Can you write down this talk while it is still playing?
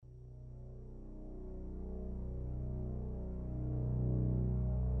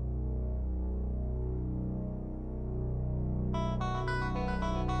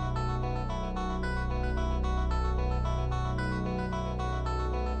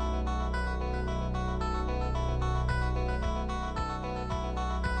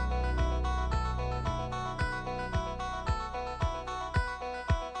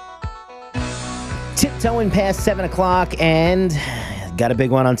Tiptoeing past 7 o'clock, and got a big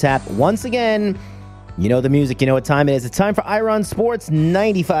one on tap. Once again, you know the music, you know what time it is. It's time for Ira on Sports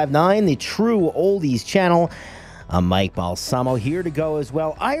 95.9, the true oldies channel. I'm Mike Balsamo, here to go as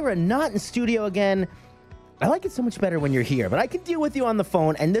well. Ira, not in studio again. I like it so much better when you're here, but I can deal with you on the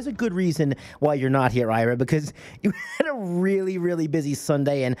phone, and there's a good reason why you're not here, Ira, because you had a really, really busy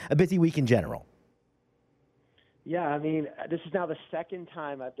Sunday and a busy week in general. Yeah, I mean, this is now the second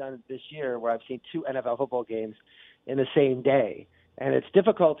time I've done it this year where I've seen two NFL football games in the same day. And it's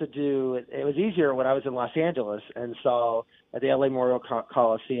difficult to do. It was easier when I was in Los Angeles and saw at the LA Memorial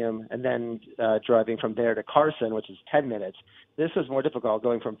Coliseum and then driving from there to Carson, which is 10 minutes. This was more difficult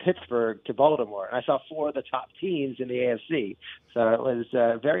going from Pittsburgh to Baltimore. And I saw four of the top teams in the AFC. So it was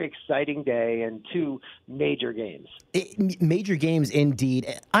a very exciting day and two major games. Major games indeed.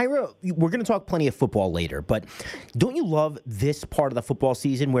 Ira, we're going to talk plenty of football later, but don't you love this part of the football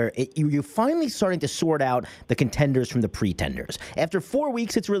season where you're finally starting to sort out the contenders from the pretenders? After 4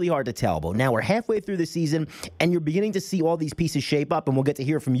 weeks, it's really hard to tell, but now we're halfway through the season, and you're beginning to see all these pieces shape up, and we'll get to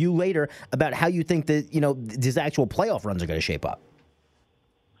hear from you later about how you think that, these actual playoff runs are going to shape up.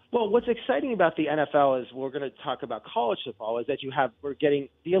 Well, what's exciting about the NFL is we're going to talk about college football is that we're getting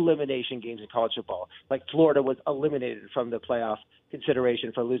the elimination games in college football. Like Florida was eliminated from the playoff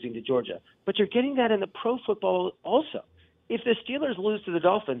consideration for losing to Georgia. But you're getting that in the pro football also. If the Steelers lose to the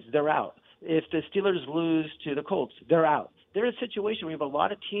Dolphins, they're out. If the Steelers lose to the Colts, they're out. They're in a situation where you have a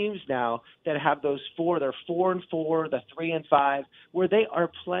lot of teams now that have those four. They're 4-4, the 3-5, where they are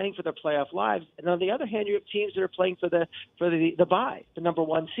playing for their playoff lives. And on the other hand, you have teams that are playing for the bye, the number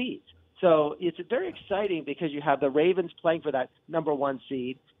one seeds. So it's very exciting because you have the Ravens playing for that number one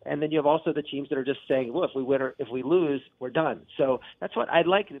seed, and then you have also the teams that are just saying, well, if we win or if we lose, we're done. So that's what I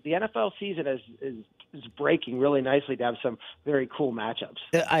like. The NFL season is breaking really nicely to have some very cool matchups.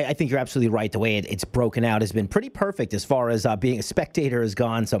 I think you're absolutely right. The way it's broken out has been pretty perfect as far as being a spectator has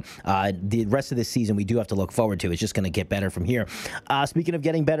gone. So the rest of this season we do have to look forward to. It's just going to get better from here. Speaking of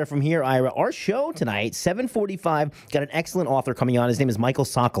getting better from here, Ira, our show tonight, 7:45, got an excellent author coming on. His name is Michael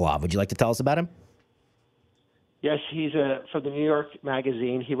Sokolov. Would you like to tell us about him? Yes, he's from the New York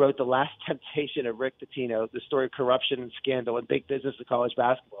Magazine. He wrote The Last Temptation of Rick Pitino, the story of corruption and scandal in big business of college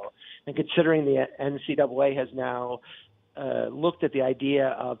basketball. And considering the NCAA has now looked at the idea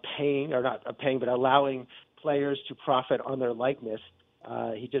of paying, or not paying, but allowing players to profit on their likeness,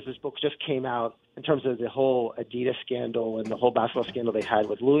 this book just came out in terms of the whole Adidas scandal and the whole basketball scandal they had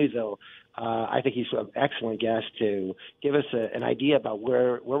with Louisville. I think he's an excellent guest to give us an idea about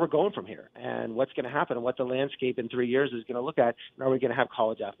where we're going from here and what's going to happen and what the landscape in 3 years is going to look at. And are we going to have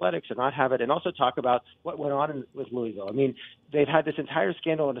college athletics or not have it? And also talk about what went on with Louisville. I mean, they've had this entire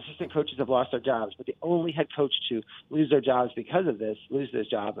scandal and assistant coaches have lost their jobs, but the only head coach to lose their jobs because of this, lose his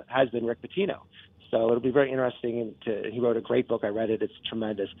job, has been Rick Pitino. So it'll be very interesting. He wrote a great book. I read it. It's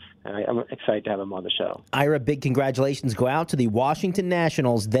tremendous. And I'm excited to have him on the show. Ira, big congratulations go out to the Washington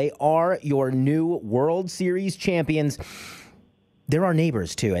Nationals. They are your new World Series champions. They're our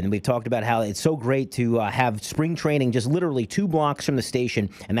neighbors, too, and we've talked about how it's so great to have spring training just literally 2 blocks from the station,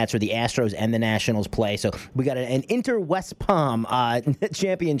 and that's where the Astros and the Nationals play. So we got an inter-West Palm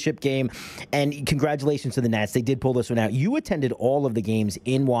championship game, and congratulations to the Nats. They did pull this one out. You attended all of the games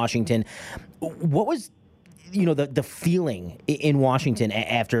in Washington. What was the feeling in Washington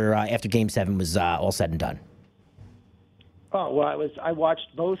after Game 7 was all said and done? Oh, well, I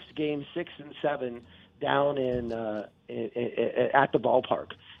watched both Games 6 and 7 down at the ballpark.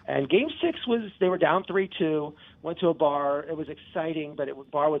 And Game 6 they were down 3-2, went to a bar. It was exciting, but the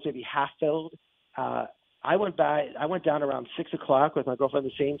bar was maybe half filled. I went down around 6 o'clock with my girlfriend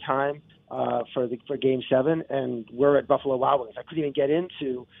at the same time for Game 7, and we're at Buffalo Wild Wings. I couldn't even get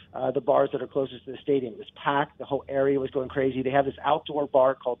into the bars that are closest to the stadium. It was packed. The whole area was going crazy. They have this outdoor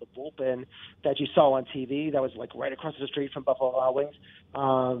bar called the Bullpen that you saw on TV that was like right across the street from Buffalo Wild Wings.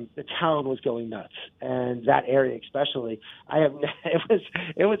 The town was going nuts, and that area especially.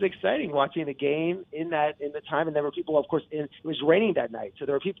 It was exciting watching the game in the time, and there were people, of course. It was raining that night, so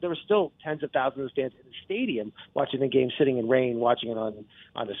there were still tens of thousands of fans in the stadium watching the game, sitting in rain, watching it on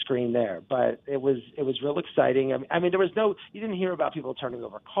the screen there. But it was real exciting. I mean, you didn't hear about people turning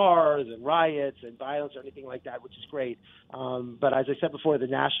over cars and riots and violence or anything like that, which is great. But as I said before, the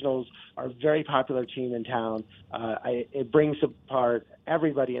Nationals are a very popular team in town. It brings apart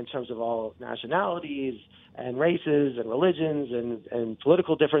everybody in terms of all nationalities and races and religions and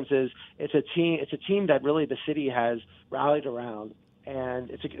political differences. It's a team that really the city has rallied around, and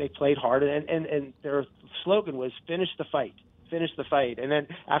they played hard. And their slogan was "Finish the fight." finish the fight. And then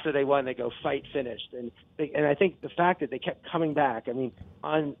after they won, they go, fight finished. And I think the fact that they kept coming back. I mean,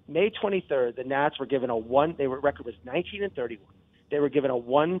 on May 23rd, the Nats were given their record was 19-31. They were given a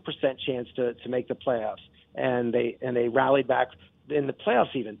 1% chance to make the playoffs, and they rallied back in the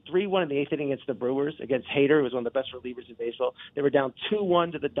playoffs, even 3-1 in the eighth inning against the Brewers, against Hader, who was one of the best relievers in baseball. They were down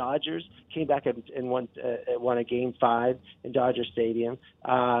 2-1 to the Dodgers, came back and won a Game 5 in Dodger Stadium.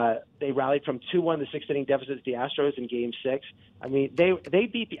 They rallied from 2-1 the sixth inning deficit to the Astros in Game 6. I mean, they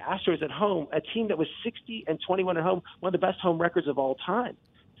beat the Astros at home, a team that was 60-21 at home, one of the best home records of all time.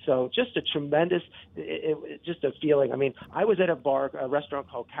 So just a tremendous, just a feeling. I mean, I was at a restaurant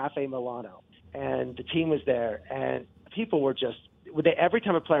called Cafe Milano, and the team was there, and people were just, every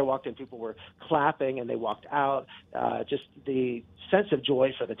time a player walked in, people were clapping and they walked out. Just the sense of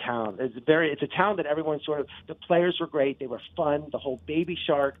joy for the town. It's a town that everyone the players were great. They were fun. The whole Baby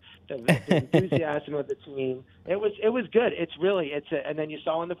Shark, the enthusiasm of the team. It was good. And then you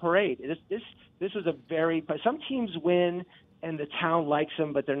saw in the parade, this was some teams win and the town likes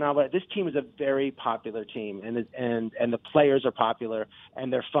them, but they're not. This team is a very popular team, and the players are popular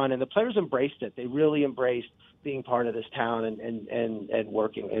and they're fun, and the players embraced it. They really embraced being part of this town and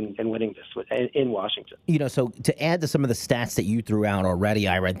working and winning this in Washington. So to add to some of the stats that you threw out already,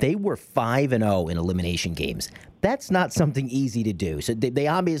 Ira, they were 5-0 in elimination games. That's not something easy to do. So they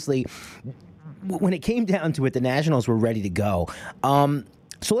obviously, when it came down to it, the Nationals were ready to go.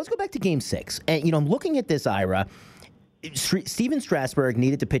 So let's go back to Game 6. And, I'm looking at this, Ira. Steven Strasburg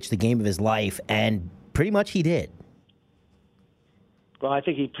needed to pitch the game of his life, and pretty much he did. Well, I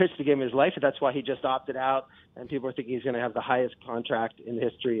think he pitched the game of his life, and that's why he just opted out, and people are thinking he's going to have the highest contract in the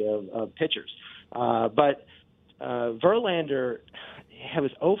history of pitchers. But Verlander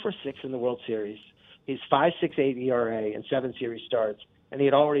was 0-6 in the World Series. He's 5.68 ERA and 7 series starts, and he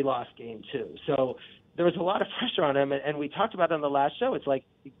had already lost Game 2. So there was a lot of pressure on him, and we talked about it on the last show. It's like,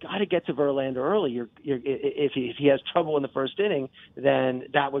 you got to get to Verlander early. If he has trouble in the first inning, then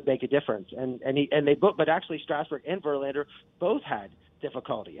that would make a difference. But actually Strasburg and Verlander both had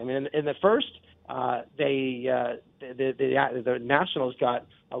difficulty. I mean, in the first, the Nationals got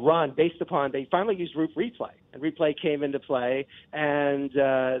a run based upon, they finally used replay, and replay came into play, and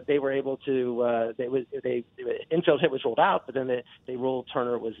they were able to, infield hit was ruled out, but then they ruled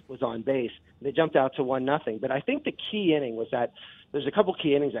Turner was on base. They jumped out to 1-0. But I think the key inning was that there's a couple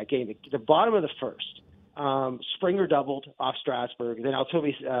key innings that game. The bottom of the first, Springer doubled off Strasburg, and then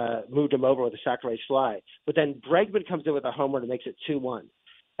Altuve moved him over with a sacrifice fly. But then Bregman comes in with a home run and makes it 2-1.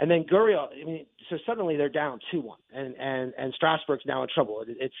 And then Gurriel, so suddenly they're down 2-1, and Strasburg's now in trouble.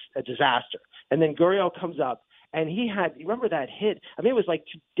 It's a disaster. And then Gurriel comes up, and you remember that hit? It was like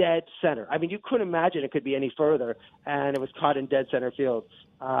dead center. You couldn't imagine it could be any further, and it was caught in dead center field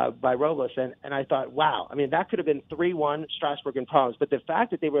by Robles. And I thought, wow, that could have been 3-1, Strasburg in problems. But the fact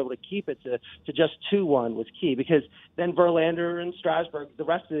that they were able to keep it to just 2-1 was key, because then Verlander and Strasburg, the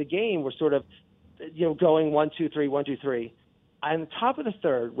rest of the game were sort of, going 1-2-3, 1-2-3. On the top of the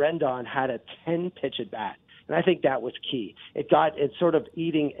third, Rendon had a 10-pitch at bat, and I think that was key. It sort of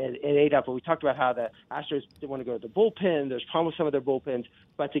it ate up. And we talked about how the Astros didn't want to go to the bullpen. There's problems with some of their bullpens,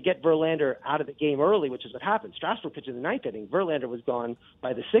 but to get Verlander out of the game early, which is what happened. Strasburg pitched in the ninth inning. Verlander was gone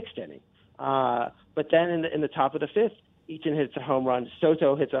by the sixth inning. But then in the top of the fifth, Eaton hits a home run.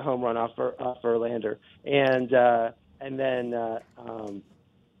 Soto hits a home run off Verlander,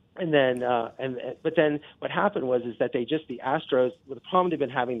 but then what happened was that the Astros, the problem they've been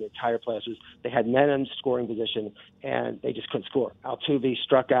having the entire playoffs was they had men in scoring position and they just couldn't score. Altuve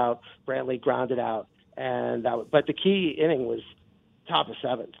struck out, Brantley grounded out, but the key inning was top of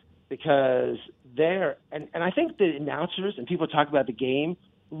seventh, because and I think the announcers and people talk about the game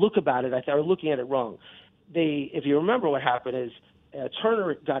look about it. I thought, are looking at it wrong. If you remember, what happened is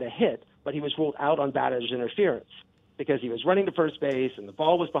Turner got a hit, but he was ruled out on batter's interference, because he was running to first base and the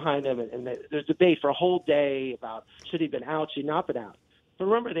ball was behind him, and there's debate for a whole day about should he have been out, should he not been out. But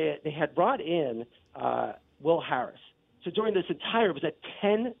remember, they had brought in Will Harris. So during this it was a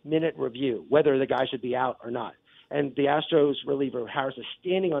 10-minute review whether the guy should be out or not. And the Astros reliever, Harris, is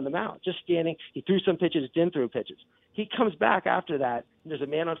standing on the mound, just standing. He threw some pitches, didn't throw pitches. He comes back after that, and there's a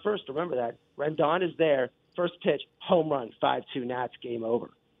man on first. Remember that. Rendon is there. First pitch, home run, 5-2 Nats, game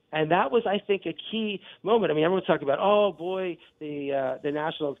over. And that was, I think, a key moment. I mean, everyone's talking about, oh, boy, the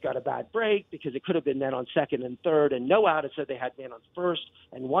Nationals got a bad break because it could have been men on second and third and no out. Instead, they had men on first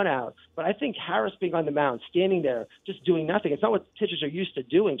and one out. But I think Harris being on the mound, standing there, just doing nothing. It's not what pitchers are used to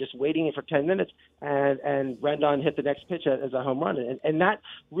doing, just waiting for 10 minutes. And Rendon hit the next pitch as a home run. And that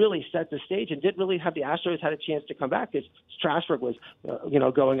really set the stage and didn't really have the Astros had a chance to come back because Strasburg was,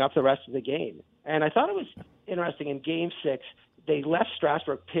 going up the rest of the game. And I thought it was interesting in Game 6, they left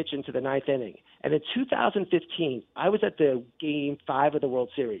Strasburg pitch into the ninth inning. And in 2015, I was at the Game 5 of the World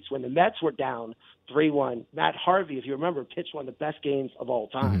Series when the Mets were down 3-1. Matt Harvey, if you remember, pitched one of the best games of all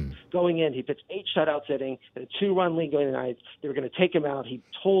time. Mm-hmm. Going in, he pitched 8 shutouts inning, and a 2-run lead going to the ninth. They were going to take him out. He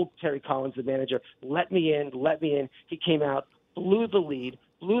told Terry Collins, the manager, let me in. He came out, blew the lead,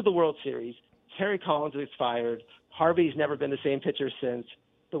 blew the World Series. Terry Collins was fired. Harvey's never been the same pitcher since.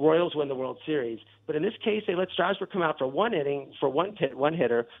 The Royals win the World Series. But in this case, they let Strasburg come out for one inning, for one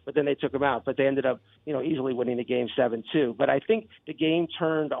hitter, but then they took him out. But they ended up, easily winning the game 7-2. But I think the game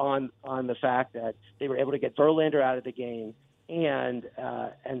turned on the fact that they were able to get Verlander out of the game, and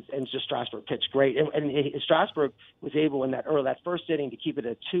just Strasburg pitched great. And Strasburg was able in that first inning to keep it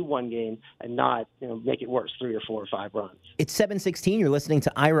a 2-1 game and not make it worse, 3 or 4 or 5 runs. It's 7:16. You're listening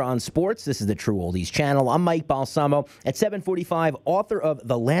to Ira on Sports. This is the True Oldies channel. I'm Mike Balsamo. At 7:45, author of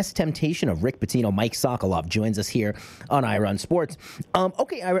The Last Temptation of Rick Pitino, Mike Sokolov, joins us here on Ira on Sports.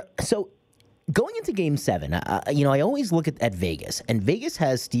 Okay, Ira, so going into Game 7, I always look at Vegas, and Vegas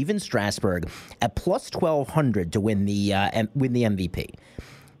has Steven Strasburg at plus 1,200 to win the MVP.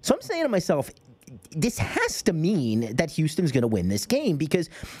 So I'm saying to myself, this has to mean that Houston's going to win this game because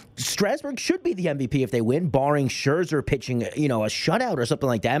Strasburg should be the MVP if they win, barring Scherzer pitching, a shutout or something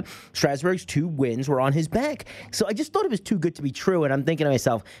like that. Strasburg's 2 wins were on his back. So I just thought it was too good to be true, and I'm thinking to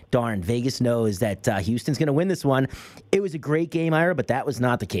myself, darn, Vegas knows that Houston's going to win this one. It was a great game, Ira, but that was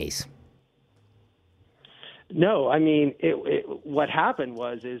not the case. No, I mean, what happened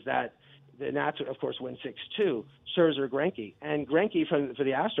is that the Nats, of course, win 6-2. Scherzer, Greinke, and Greinke for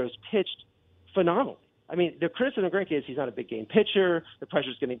the Astros pitched phenomenally. I mean, the criticism of Greinke is he's not a big game pitcher. The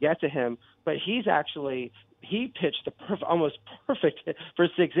pressure's going to get to him, but he pitched almost perfect for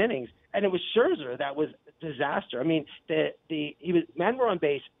 6 innings, and it was Scherzer that was disaster. I mean, men were on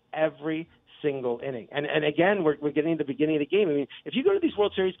base every single inning. And again, we're getting to the beginning of the game. I mean, if you go to these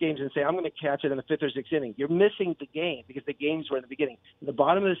World Series games and say, I'm going to catch it in the 5th or 6th inning, you're missing the game because the games were in the beginning. In the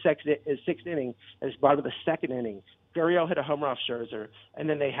bottom of the 6th inning, and the bottom of the 2nd inning, Gurriel hit a homer off Scherzer, and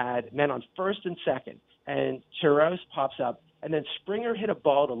then they had men on 1st and 2nd, and Chirinos pops up, and then Springer hit a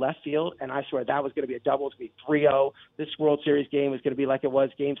ball to left field, and I swear that was going to be a double. It was going to be 3-0. This World Series game was going to be like it was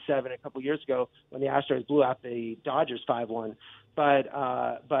Game 7 a couple years ago when the Astros blew out the Dodgers 5-1. But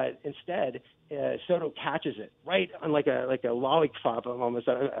instead, Soto catches it right on like a lollipop, almost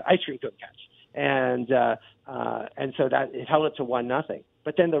an ice cream cone catch, and so that it held it to 1-0.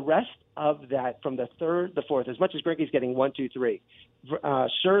 But then the rest of that, from the 3rd, the 4th, as much as Greinke's getting 1, 2, 3,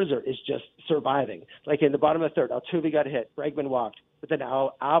 Scherzer is just surviving. Like in the bottom of the 3rd, Altuve got a hit, Bregman walked, but then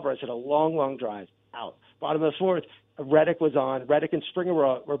Alvarez hit a long drive out. Bottom of the 4th, Reddick was on. Reddick and Springer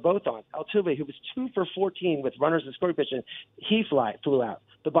were both on. Altuve, who was 2 for 14 with runners in scoring position, he flew out.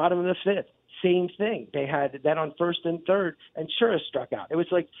 The bottom of the 5th, same thing. They had that on 1st and 3rd, and Scherzer struck out. It was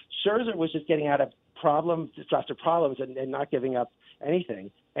like Scherzer was just getting out of problems after problems and not giving up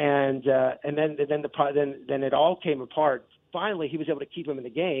anything. And then it all came apart. Finally, he was able to keep him in the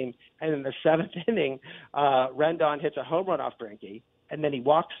game. And in the 7th inning, Rendon hits a home run off Greinke, and then he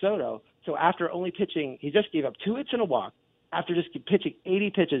walked Soto. So after only pitching, he just gave up 2 hits and a walk. After just pitching 80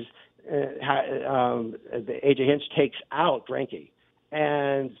 pitches, A.J. Hinch takes out Greinke.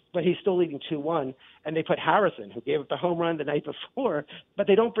 But he's still leading 2-1, and they put Harrison, who gave up the home run the night before, but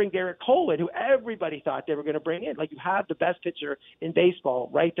they don't bring Garrett Cole in, who everybody thought they were going to bring in. Like, you have the best pitcher in baseball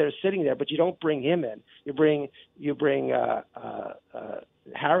right there sitting there, but you don't bring him in. You bring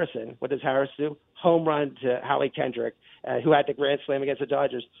Harrison. What does Harris do? Home run to Howie Kendrick, who had the grand slam against the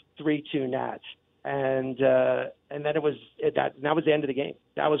Dodgers, 3-2 Nats. And then that was the end of the game.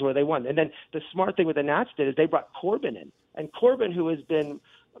 That was where they won. And then the smart thing with the Nats did is they brought Corbin in. And Corbin, who has been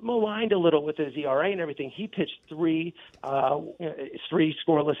maligned a little with his ERA and everything, he pitched 3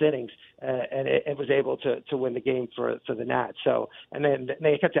 scoreless innings and was able to win the game for the Nats. So, and then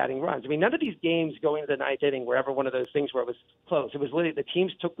they kept adding runs. I mean, none of these games going to the 9th inning were ever one of those things where it was close. It was literally the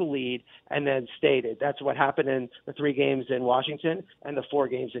teams took the lead and then stayed it. That's what happened in the 3 games in Washington and the 4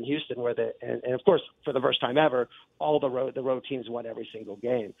 games in Houston, where and of course, for the first time ever, all the road teams won every single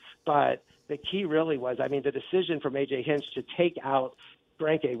game. But the key really was, I mean, the decision from A.J. Hinch to take out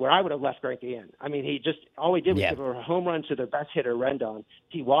Greinke, where I would have left Greinke in. I mean, all he did was Yeah. give a home run to their best hitter, Rendon.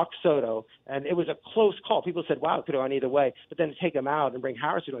 He walked Soto, and it was a close call. People said, wow, it could have gone either way. But then to take him out and bring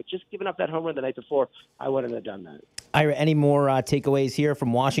Harrison, just giving up that home run the night before, I wouldn't have done that. Ira, any more takeaways here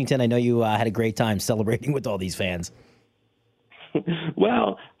from Washington? I know you had a great time celebrating with all these fans.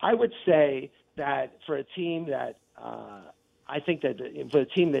 Well, I would say that for a team that I think that for a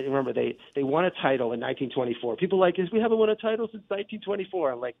team that, remember, they won a title in 1924. People like, we haven't won a title since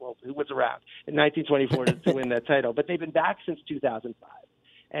 1924. I'm like, well, who was around in 1924 to win that title? But they've been back since 2005,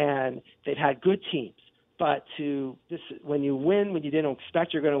 and they've had good teams. But when you win, when you didn't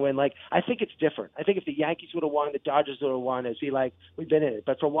expect you're going to win, I think it's different. I think if the Yankees would have won, the Dodgers would have won, it'd be like, we've been in it.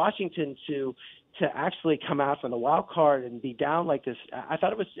 But for Washington to actually come out from the wild card and be down like this, I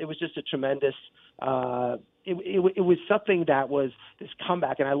thought it was just a tremendous. It was something that was this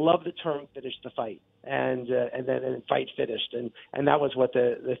comeback, and I love the term "finish the fight," and fight finished, and that was what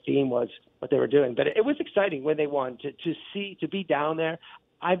the theme was, what they were doing. But it was exciting when they won to be down there.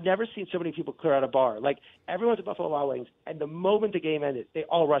 I've never seen so many people clear out a bar. Like, everyone's at Buffalo Wild Wings, and the moment the game ended, they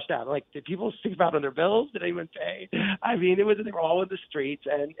all rushed out. Like, did people think about on their bills? Did anyone pay? I mean, they were all in the streets,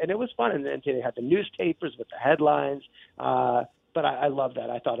 and it was fun. And then they had the newspapers with the headlines. But I love that.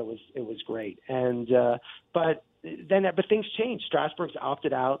 I thought it was great. And but things changed. Strasburg's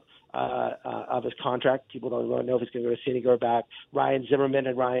opted out of his contract. People don't really know if he's going to go to City or back. Ryan Zimmerman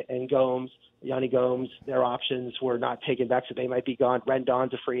and Yanni Gomes, their options were not taken back, so they might be gone.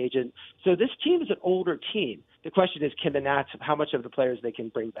 Rendon's a free agent. So this team is an older team. The question is, can the Nats, how much of the players they can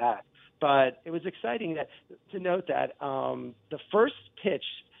bring back? But it was exciting to note that the first pitch,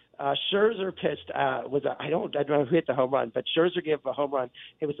 Scherzer pitched, I don't know who hit the home run, but Scherzer gave a home run.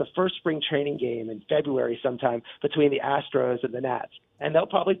 It was the first spring training game in February sometime between the Astros and the Nats. And they'll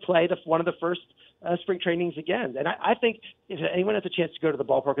probably play one of the first spring trainings again. And I think if anyone has a chance to go to the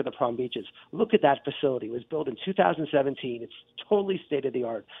ballpark in the Palm Beaches, look at that facility. It was built in 2017. It's totally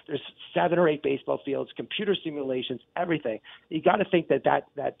state-of-the-art. There's 7 or 8 baseball fields, computer simulations, everything. You got to think that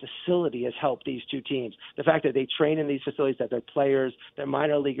facility has helped these two teams. The fact that they train in these facilities, that their players, their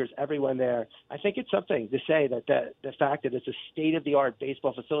minor leaguers, everyone there. I think it's something to say that the fact that it's a state-of-the-art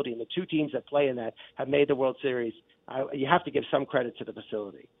baseball facility and the two teams that play in that have made the World Series, you have to give some credit to the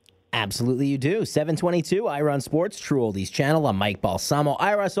facility. Absolutely, you do. 722, Ira on Sports, True Oldies Channel. I'm Mike Balsamo.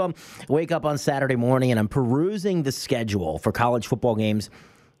 Ira, so I wake up on Saturday morning and I'm perusing the schedule for college football games.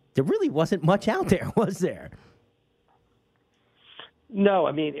 There really wasn't much out there, was there? No,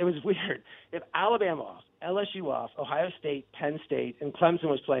 I mean, it was weird. If Alabama off, LSU off, Ohio State, Penn State, and Clemson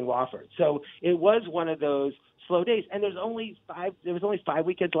was playing Wofford. So it was one of those slow days. And there was only 5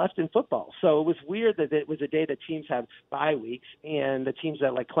 weekends left in football. So it was weird that it was a day that teams have bye weeks, and the teams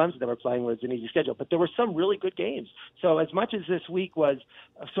that like Clemson that were playing was an easy schedule. But there were some really good games. So as much as this week was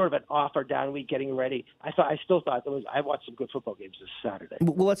sort of an off or down week getting ready, I still thought I watched some good football games this Saturday.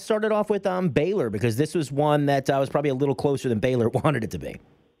 Well, let's start it off with Baylor, because this was one that was probably a little closer than Baylor wanted it to be.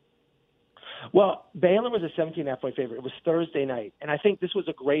 Well, Baylor was a 17.5-point favorite. It was Thursday night, and I think this was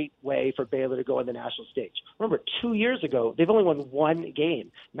a great way for Baylor to go on the national stage. Remember, 2 years ago, they've only won one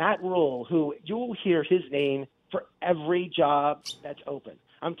game. Matt Rule, who you will hear his name for every job that's open.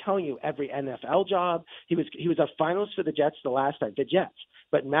 I'm telling you, every NFL job. He was a finalist for the Jets the last time, the Jets.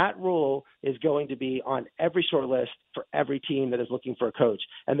 But Matt Rule is going to be on every short list for every team that is looking for a coach.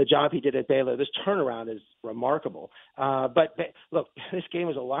 And the job he did at Baylor, this turnaround is remarkable. But look, this game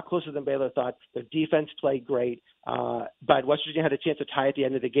was a lot closer than Baylor thought. Their defense played great. But West Virginia had a chance to tie at the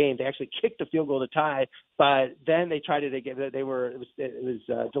end of the game. They actually kicked the field goal to tie, but then they tried it again. It was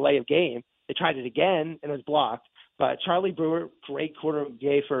a delay of game. They tried it again, and it was blocked. But Charlie Brewer, great quarter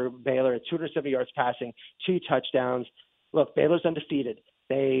gave for Baylor at 270 yards passing, 2 touchdowns. Look, Baylor's undefeated.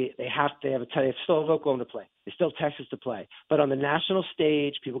 They still have Oklahoma to play. They still have Texas to play. But on the national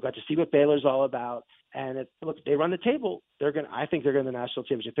stage, people got to see what Baylor's all about. And look, they run the table. I think they're going to the national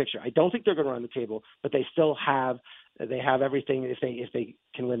championship picture. I don't think they're going to run the table, but they still have everything if they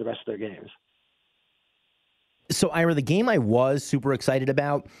can win the rest of their games. So, Ira, the game I was super excited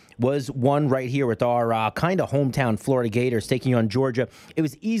about was one right here with our kind of hometown Florida Gators taking on Georgia. It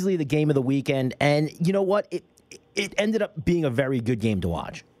was easily the game of the weekend, and you know what? It ended up being a very good game to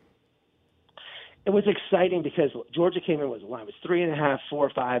watch. It was exciting because Georgia came in with a line. It was 3.5,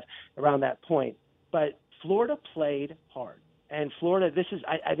 4, 5, around that point. But Florida played hard. And Florida,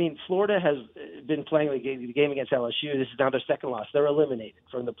 Florida has been playing the game against LSU. This is now their second loss. They're eliminated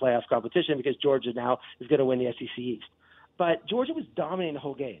from the playoff competition because Georgia now is going to win the SEC East. But Georgia was dominating the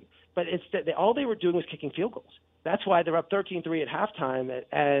whole game. But all they were doing was kicking field goals. That's why they're up 13-3 at halftime.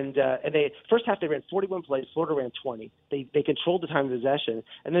 And they first half they ran 41 plays. Florida ran 20. They controlled the time of possession,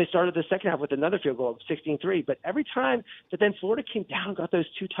 and then they started the second half with another field goal of 16-3. But every time that then Florida came down, got those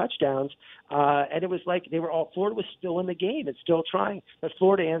 2 touchdowns, and it was like Florida was still in the game and still trying. But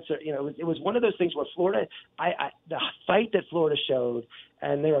Florida answered. It was one of those things where Florida, the fight that Florida showed.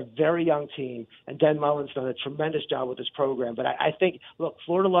 And they're a very young team, and Dan Mullen's done a tremendous job with this program. But I think, look,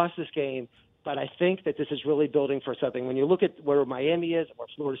 Florida lost this game, but I think that this is really building for something. When you look at where Miami is, where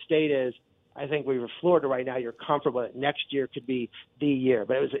Florida State is, I think we were Florida right now. You're comfortable that next year could be the year.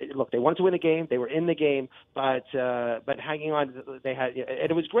 But they wanted to win the game. They were in the game, but hanging on, and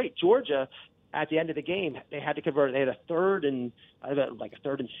it was great. Georgia, at the end of the game, they had to convert. They had a third and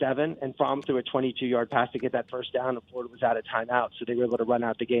 7, and Fromm threw a 22-yard pass to get that first down, and Florida was out of timeout, so they were able to run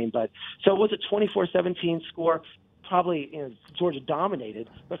out the game. But so it was a 24-17 score. Probably Georgia dominated,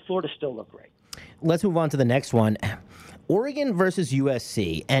 but Florida still looked great. Let's move on to the next one. Oregon versus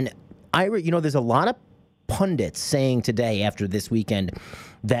USC. And there's a lot of pundits saying today after this weekend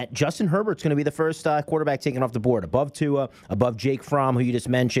that Justin Herbert's going to be the first quarterback taken off the board, above Tua, above Jake Fromm, who you just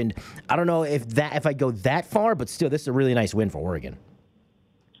mentioned. I don't know if I go that far, but still, this is a really nice win for Oregon.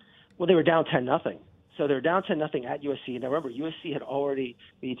 Well, they were down 10-0. So they're down 10-0 at USC. Now, remember, USC had already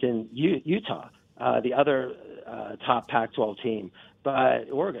beaten Utah, the other top Pac-12 team. But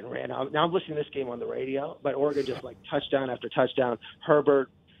Oregon ran. Now I'm listening to this game on the radio, but Oregon just touchdown after touchdown. Herbert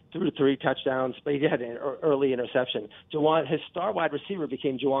threw 3 touchdowns, but he had an early interception. His star wide receiver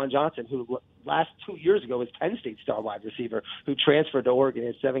became Juwan Johnson, who last 2 years ago was Penn State's star wide receiver, who transferred to Oregon,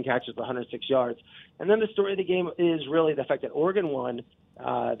 had 7 catches for 106 yards. And then the story of the game is really the fact that Oregon won.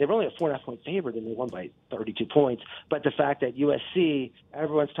 They were only a 4.5-point favorite, and they won by 32 points. But the fact that USC,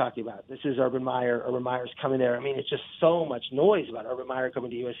 everyone's talking about, this is Urban Meyer. Urban Meyer's coming there. I mean, it's just so much noise about Urban Meyer coming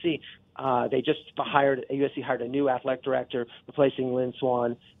to USC. They just USC hired a new athletic director, replacing Lynn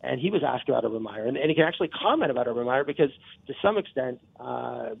Swan, and he was asked about Urban Meyer. And he can actually comment about Urban Meyer because, to some extent,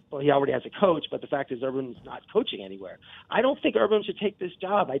 he already has a coach, but the fact is Urban's not coaching anywhere. I don't think Urban should take this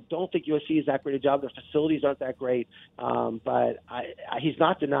job. I don't think USC is that great a job. Their facilities aren't that great, but he's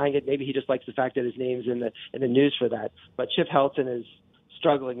not denying it. Maybe he just likes the fact that his name's in the news for that. But Chip Helton is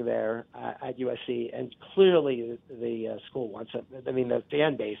struggling there at USC, and clearly the school wants him. I mean, the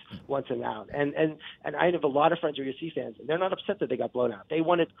fan base wants him out. And I have a lot of friends who are USC fans, and they're not upset that they got blown out. They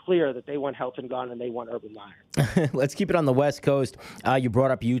want it clear that they want Helton gone and they want Urban Meyer. Let's keep it on the West Coast. You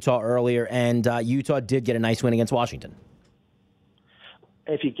brought up Utah earlier, and Utah did get a nice win against Washington.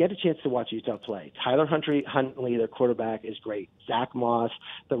 If you get a chance to watch Utah play, Tyler Huntley, their quarterback, is great. Zach Moss,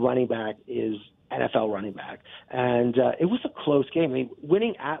 the running back, is NFL running back. And it was a close game. I mean,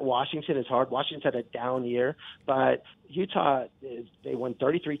 winning at Washington is hard. Washington's had a down year, but Utah, they won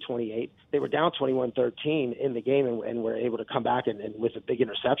 33-28. They were down 21-13 in the game and were able to come back and with a big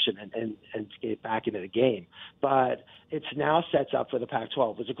interception and get back into the game. But it's now sets up for the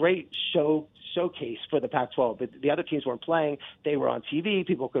Pac-12. It was a great showcase for the Pac-12. But the other teams weren't playing. They were on TV.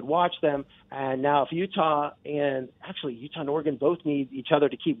 People could watch them. And now if Utah and Oregon both need each other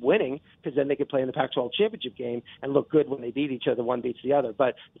to keep winning, because then they could play in the Pac-12 championship game and look good when they beat each other. One beats the other.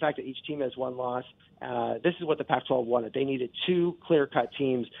 But the fact that each team has one loss, this is what the Pac-12 wanted. They needed 2 clear-cut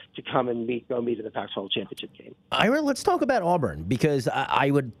teams to come and go meet in the Pac-12 championship game. Ira, let's talk about Auburn, because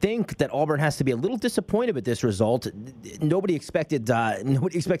I would think that Auburn has to be a little disappointed with this result. Nobody expected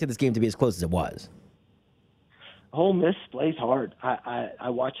this game to be as close as it was. Ole Miss plays hard. I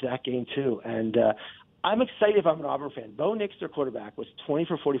watched that game too, and I'm excited if I'm an Auburn fan. Bo Nix, their quarterback, was 20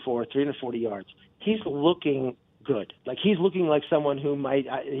 for 44, 340 yards. He's looking good. He's looking like someone who might.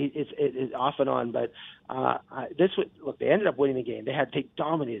 It's off and on, but they ended up winning the game. They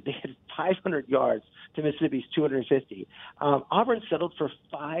dominated. They had 500 yards to Mississippi's 250. Auburn settled for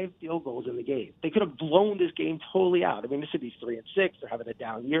 5 field goals in the game. They could have blown this game totally out. I mean, Mississippi's 3-6. They're having a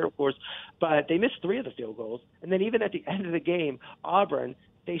down year, of course, but they missed 3 of the field goals. And then even at the end of the game, Auburn,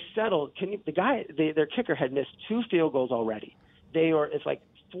 they settled. Their kicker had missed 2 field goals already. It's like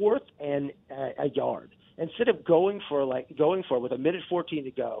 4th and a yard. Instead of going for with 1:14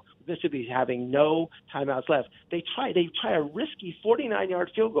 to go, Mississippi having no timeouts left, they try a risky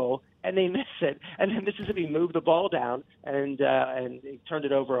 49-yard field goal and they miss it. And then Mississippi moved the ball down and turned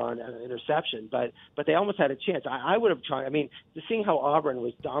it over on an interception. But they almost had a chance. I would have tried. I mean, seeing how Auburn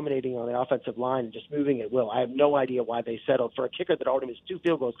was dominating on the offensive line and just moving at will, I have no idea why they settled for a kicker that already missed 2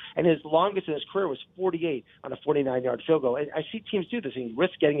 field goals. And his longest in his career was 48 on a 49-yard field goal. And I see teams do this and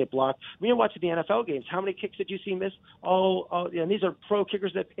risk getting it blocked. When you're watching the NFL games, how many kicks did you see miss? And these are pro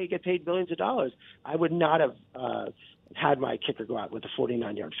kickers that get paid millions of dollars. I would not have had my kicker go out with a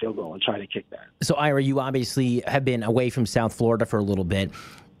 49-yard field goal and try to kick that. So, Ira, you obviously have been away from South Florida for a little bit.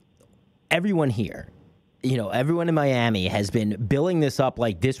 Everyone here, everyone in Miami has been billing this up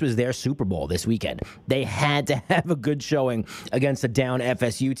like this was their Super Bowl this weekend. They had to have a good showing against a down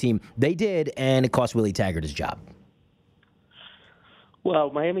FSU team. They did, and it cost Willie Taggart his job.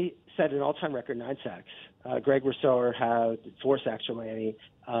 Well, Miami set an all-time record, 9 sacks. Greg Rousseau had 4 sacks for Miami,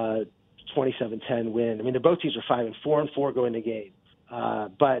 27-10 win. I mean, both teams are 5-4 going into game.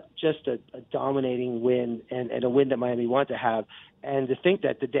 But just a dominating win and a win that Miami wanted to have. And to think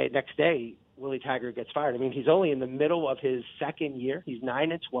that next day, Willie Taggart gets fired. I mean, he's only in the middle of his second year. He's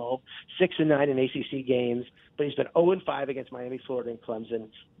 9-12, 6-9 in ACC games, but he's been 0-5 against Miami, Florida, and Clemson.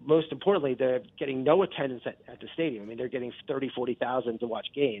 Most importantly, they're getting no attendance at the stadium. I mean, they're getting 40,000 to watch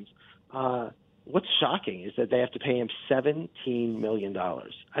games. What's shocking is that they have to pay him $17 million.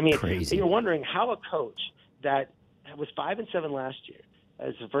 I mean, crazy. You're wondering how a coach that was 5-7 last year,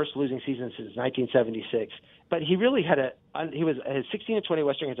 as the first losing season since 1976. But he really had he was 16-20 at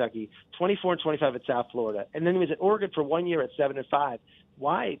Western Kentucky, 24-25 at South Florida, and then he was at Oregon for 1 year at 7-5.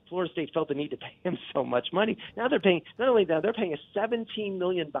 Why Florida State felt the need to pay him so much money? Now they're paying they're paying a $17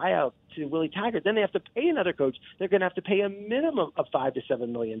 million buyout to Willie Taggart. Then they have to pay another coach. They're going to have to pay a minimum of $5 to $7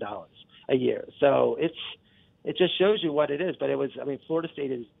 million a year. So it just shows you what it is. But Florida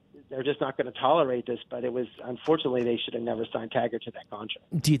State they're just not going to tolerate this, but unfortunately, they should have never signed Taggart to that contract.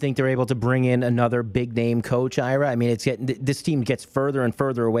 Do you think they're able to bring in another big-name coach, Ira? I mean, this team gets further and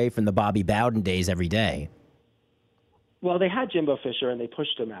further away from the Bobby Bowden days every day. Well, they had Jimbo Fisher, and they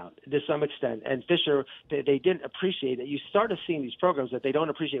pushed him out to some extent. And Fisher, they didn't appreciate it. You started seeing these programs that they don't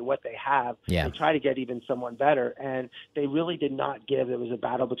appreciate what they have. Yeah. They try to get even someone better, and they really did not give. It was a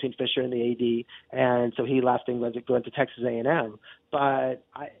battle between Fisher and the AD, and so he left and went to Texas A&M. But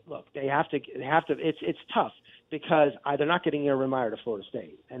they have to. It's tough because they're not getting Urban Meyer to Florida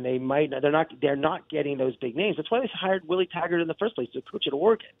State, and they're not getting those big names. That's why they hired Willie Taggart in the first place to coach at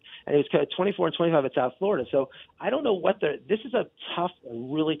Oregon, and he was 24-25 at South Florida. So I don't know this is a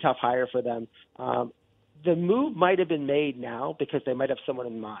really tough hire for them. The move might have been made now because they might have someone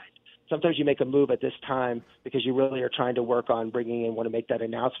in mind. Sometimes you make a move at this time because you really are trying to work on want to make that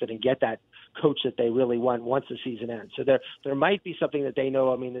announcement and get that coach that they really want once the season ends. So there might be something that they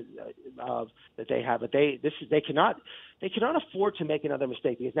know. That they have, but they cannot afford to make another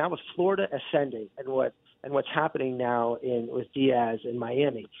mistake because now with Florida ascending and what's happening now with Diaz in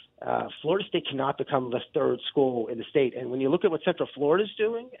Miami, Florida State cannot become the third school in the state. And when you look at what Central Florida is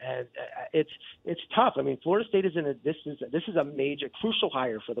doing, and it's tough. I mean, Florida State this is a major crucial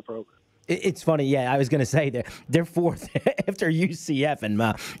hire for the program. It's funny, yeah. I was going to say they're fourth after UCF and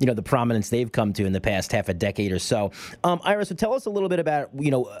the prominence they've come to in the past half a decade or so. Ira, so tell us a little bit about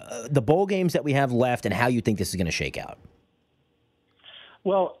the bowl games that we have left and how you think this is going to shake out.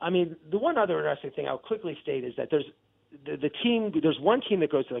 Well, I mean, the one other interesting thing I'll quickly state is that there's one team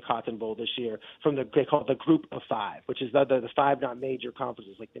that goes to the Cotton Bowl this year they call it the Group of Five, which is the 5 not major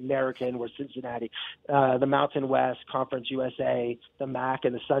conferences like the American or Cincinnati, the Mountain West, Conference USA, the MAC,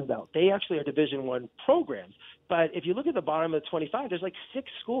 and the Sun Belt. They actually are Division I programs. But if you look at the bottom of the 25, there's like 6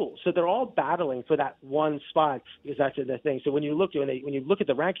 schools. So they're all battling for that one spot because that's the thing. So when you look at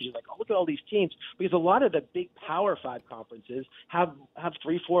the rankings, you're like, oh, look at all these teams. Because a lot of the big Power 5 conferences have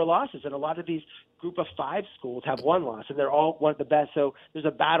 3-4 losses. And a lot of these Group of 5 schools have 1 loss. And they're all one of the best. So there's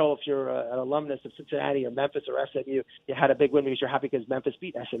a battle if you're an alumnus of Cincinnati or Memphis or SMU. You had a big win because you're happy because Memphis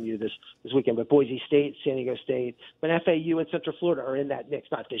beat SMU this weekend. But Boise State, San Diego State, but FAU and Central Florida are in that mix.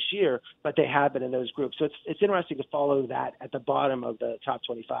 Not this year, but they have been in those groups. So it's interesting to follow that at the bottom of the top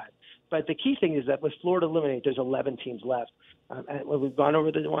 25. But the key thing is that with Florida eliminated, there's 11 teams left. And we've gone over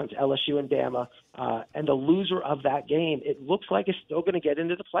the ones, LSU and Bama, and the loser of that game, it looks like it's still going to get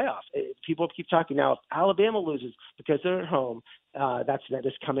into the playoffs. People keep talking now. If Alabama loses because they're at home, that's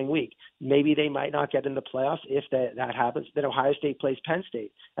this coming week. Maybe they might not get in the playoffs if that happens. Then Ohio State plays Penn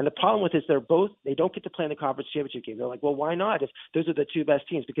State. And the problem with this, they don't get to play in the conference championship game. They're like, well, why not? If those are the 2 best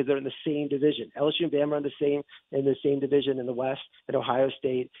teams because they're in the same division. LSU and Bama are in the same division in the West, and Ohio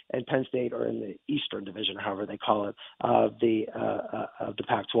State and Penn State are in the Eastern Division, or however they call it, of the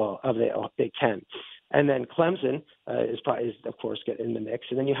Pac-12 of the Big Ten. And then Clemson is of course in the mix.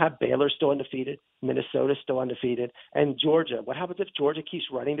 And then you have Baylor still undefeated, Minnesota still undefeated, and Georgia. What happens if Georgia keeps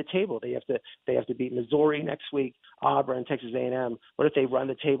running the table? They have to beat Missouri next week, Auburn, Texas A&M. What if they run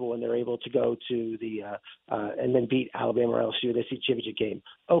the table and they're able to go to the and then beat Alabama or LSU? They see championship game.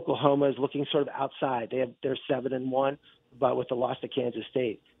 Oklahoma is looking sort of outside. They're 7-1. But with the loss to Kansas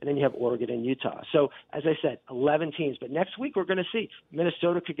State. and then you have Oregon and Utah. So, as I said, 11 teams. But next week we're going to see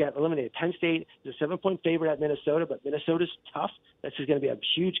Minnesota could get eliminated. Penn State is a 7-point favorite at Minnesota, but Minnesota's tough. This is going to be a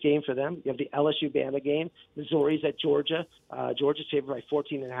huge game for them. You have the LSU-Bama game. Missouri's at Georgia. Georgia's favored by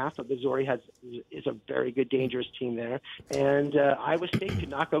 14.5, but Missouri is a very good, dangerous team there. And Iowa State could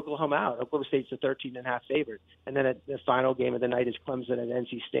knock Oklahoma out. Oklahoma State's a 13.5 favorite. And then at the final game of the night is Clemson at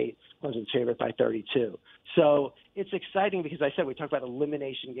NC State. Clemson's favored by 32. So it's exciting because I said we talked about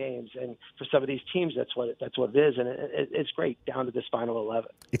elimination games, and for some of these teams, that's what it is, and it's great down to this final 11.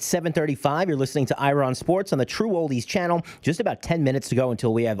 It's 7:35. You're listening to Ira on Sports on the True Oldies channel. Just about 10 minutes to go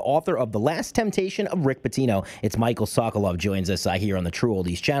until we have author of The Last Temptation of Rick Pitino. It's Michael Sokolov joins us here on the True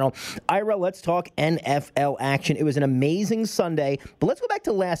Oldies channel. Ira, let's talk NFL action. It was an amazing Sunday, but let's go back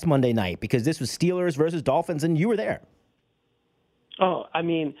to last Monday night because this was Steelers versus Dolphins, and you were there. Oh, I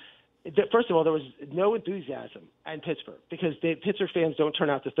mean, first of all, there was no enthusiasm in Pittsburgh because the Pittsburgh fans don't turn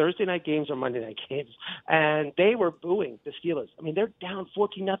out to Thursday night games or Monday night games, and they were booing the Steelers. I mean, they're down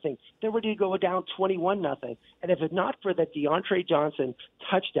 14-0. They're ready to go down 21-0. And if it's not for the Deontay Johnson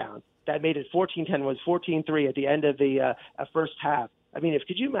touchdown that made it 14-10, was 14-3 at the end of the first half. I mean,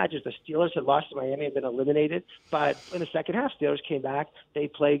 could you imagine if the Steelers had lost to Miami and been eliminated? But in the second half, Steelers came back. They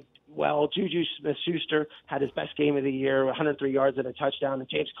played well. Juju Smith-Schuster had his best game of the year, 103 yards and a touchdown. And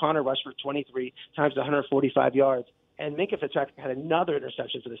James Conner rushed for 23 times 145 yards. And Minkah Fitzpatrick had another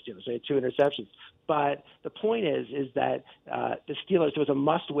interception for the Steelers. They had 2 interceptions. But the point is that the Steelers, it was a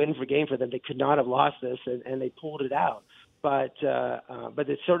must-win game for them. They could not have lost this, and they pulled it out. But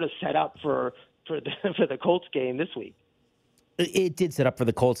it's sort of set up for the Colts game this week. It did set up for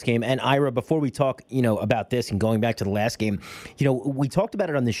the Colts game. And Ira, before we talk, about this and going back to the last game, we talked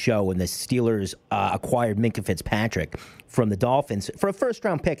about it on the show when the Steelers acquired Minkah Fitzpatrick from the Dolphins for a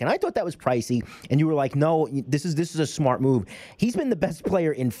first-round pick, and I thought that was pricey. And you were like, "No, this is a smart move." He's been the best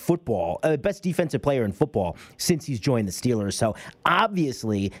player in football, best defensive player in football since he's joined the Steelers. So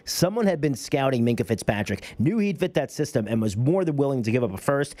obviously, someone had been scouting Minkah Fitzpatrick, knew he'd fit that system, and was more than willing to give up a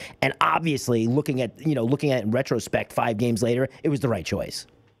first. And obviously, looking at it in retrospect, 5 games later, it was the right choice.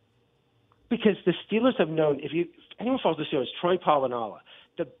 Because the Steelers have known, if anyone follows the Steelers, Troy Polamalu,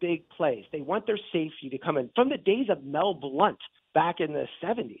 the big plays. They want their safety to come in from the days of Mel Blount back in the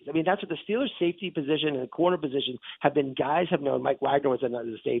 70s. I mean, that's what the Steelers' safety position and the corner position have been. Guys have known. Mike Wagner was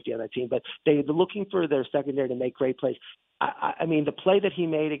another safety on that team, but they're looking for their secondary to make great plays. I mean, the play that he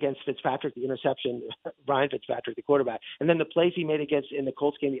made against Fitzpatrick, the interception, Ryan Fitzpatrick, the quarterback, and then the plays he made against in the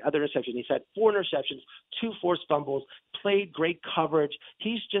Colts game, the other interception. He's had 4 interceptions, 2 forced fumbles, played great coverage.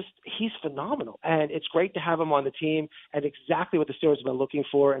 He's phenomenal, and it's great to have him on the team, and exactly what the Steelers have been looking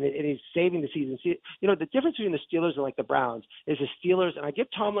for, and he's saving the season. The difference between the Steelers and the Browns is the Steelers, and I give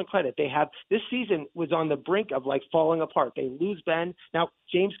Tomlin credit, this season was on the brink of falling apart. They lose Ben. Now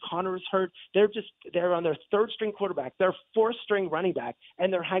James Conner is hurt. They're on their 3rd-string quarterback. They're 4th-string running back,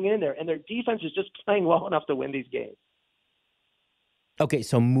 and they're hanging in there, and their defense is just playing well enough to win these games. Okay,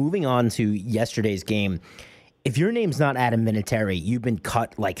 so moving on to yesterday's game, if your name's not Adam Vinatieri, you've been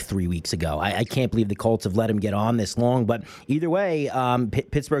cut 3 weeks ago. I can't believe the Colts have let him get on this long, but either way,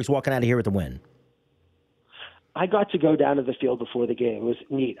 Pittsburgh's walking out of here with a win. I got to go down to the field before the game. It was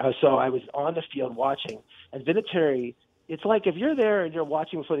neat. So I was on the field watching, and Vinatieri, it's like if you're there and you're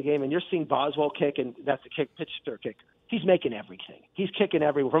watching before the game and you're seeing Boswell kick, and that's the Pittsburgh kicker. He's making everything. He's kicking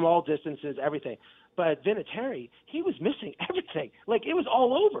everywhere from all distances, everything. But Vinatieri, he was missing everything. It was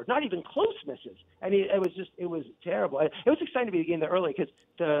all over, not even close misses. And it was terrible. It was exciting to be the game there early because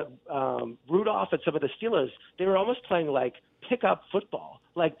the Rudolph and some of the Steelers, they were almost playing pickup football,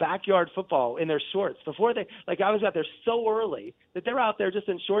 backyard football in their shorts. Before they, I was out there so early that they're out there just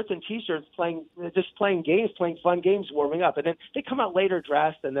in shorts and T-shirts playing games, playing fun games, warming up. And then they come out later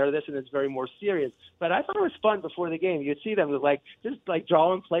dressed and they're this and it's very more serious. But I thought it was fun before the game. You'd see them just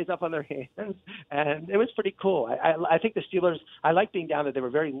drawing plays up on their hands. And it was pretty cool. I think the Steelers, I like being down there. They were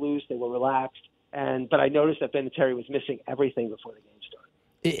very loose. They were relaxed. But I noticed that Vinatieri was missing everything before the game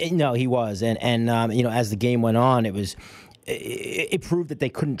started. No, he was. And as the game went on, it proved that they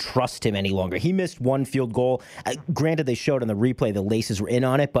couldn't trust him any longer. He missed 1 field goal. Granted, they showed on the replay the laces were in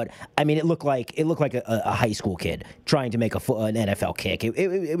on it, but it looked like a high school kid trying to make an NFL kick.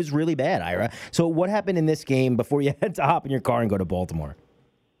 It was really bad, Ira. So what happened in this game before you had to hop in your car and go to Baltimore?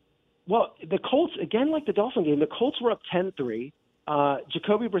 Well, the Colts, again, like the Dolphin game, the Colts were up 10-3.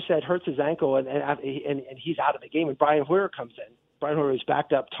 Jacoby Brissett hurts his ankle, and he's out of the game, and Brian Hoyer comes in. Brian Hoyer is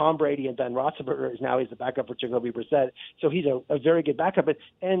backed up Tom Brady and Ben Roethlisberger is now he's the backup for Jacoby Brissett. So he's a very good backup.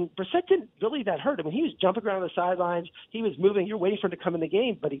 And Brissett didn't really that hurt. I mean, he was jumping around the sidelines. He was moving. You're waiting for him to come in the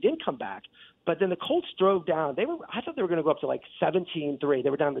game, but he didn't come back. But then the Colts drove down. I thought they were going to go up to like 17-3. They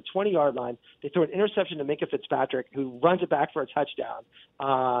were down the 20-yard line. They threw an interception to Minkah Fitzpatrick, who runs it back for a touchdown.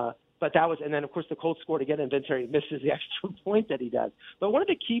 But that was, and then of course the Colts scored again, and Vinatieri misses the extra point that he does. But one of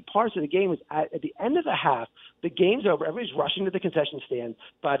the key parts of the game was at the end of the half, the game's over. Everybody's rushing to the concession stand,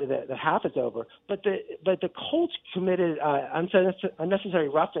 but the half is over. But the Colts committed unnecessary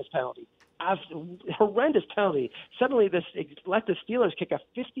roughness penalty. A horrendous penalty. Suddenly, let the Steelers kick a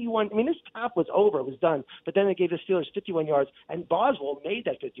 51. I mean, this half was over; it was done. But then they gave the Steelers 51 yards, and Boswell made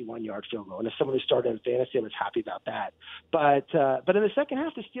that 51-yard field goal. And as someone who started in fantasy, I was happy about that. But in the second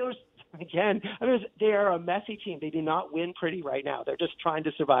half, the Steelers again. I mean, they are a messy team. They do not win pretty right now. They're just trying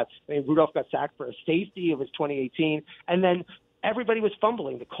to survive. I mean, Rudolph got sacked for a safety. It was 2018, and then everybody was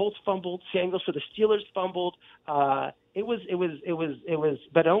fumbling. The Colts fumbled. Samuels for the Steelers fumbled. It was,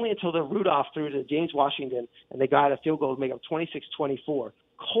 but only until the Rudolph threw to James Washington, and they got a field goal to make up 26-24.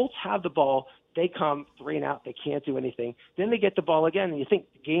 Colts have the ball. They come 3 and out. They can't do anything. Then they get the ball again, and you think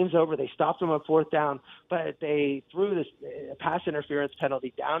the game's over. They stopped them on 4th down, but they threw this pass interference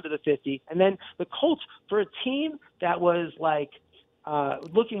penalty down to the 50. And then the Colts, for a team that was like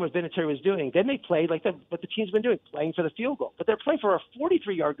looking what Vinatieri was doing, then they played like what the team's been doing, playing for the field goal. But they're playing for a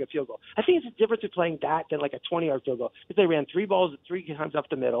 43-yard good field goal. I think it's a difference in playing that than like a 20-yard field goal. Because they ran 3 balls 3 times up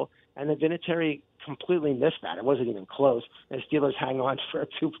the middle, and then Vinatieri completely missed that. It wasn't even close. And the Steelers hang on for a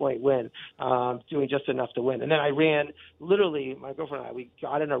 2-point win, doing just enough to win. And then I ran, literally, my girlfriend and I, we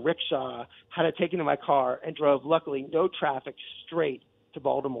got in a rickshaw, had it taken to my car, and drove, luckily, no traffic, straight to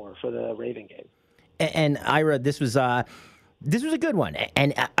Baltimore for the Raven game. And Ira, this was a good one,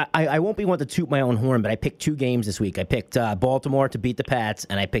 and I won't be one to toot my own horn, but I picked 2 games this week. I picked Baltimore to beat the Pats,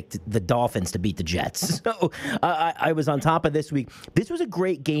 and I picked the Dolphins to beat the Jets. So I was on top of this week. This was a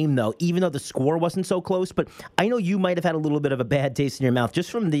great game, though, even though the score wasn't so close. But I know you might have had a little bit of a bad taste in your mouth just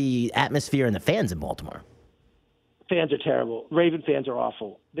from the atmosphere and the fans in Baltimore. Fans are terrible. Raven fans are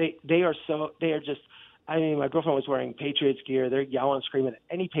awful. They are just. I mean, my girlfriend was wearing Patriots gear. They're yelling and screaming at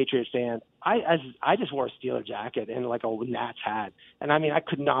any Patriots fan. I just wore a Steeler jacket and like a Nats hat. And I mean, I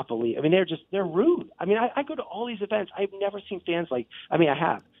could not believe. I mean, they're rude. I mean, I go to all these events. I've never seen fans like. I mean, I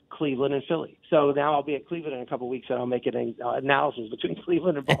have Cleveland and Philly. So now I'll be at Cleveland in a couple of weeks, and I'll make an analysis between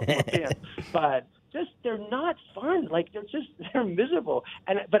Cleveland and Baltimore fans. But they're not fun. Like they're miserable.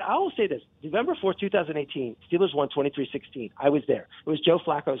 But I will say this: November 4th, 2018, Steelers won 23-16. I was there. It was Joe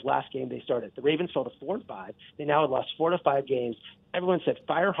Flacco's last game they started. The Ravens fell to 4-5. They now had lost 4 to 5 games. Everyone said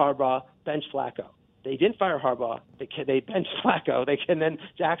fire Harbaugh, bench Flacco. They didn't fire Harbaugh. They benched Flacco. And then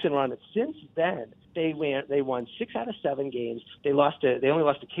Jackson run it. Since then, they won 6 out of 7 games. They only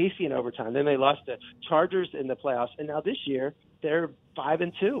lost to KC in overtime. Then they lost to Chargers in the playoffs. And now this year they're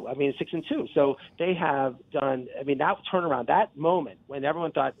 5-2. I mean 6-2. So they have done. I mean that turnaround, that moment when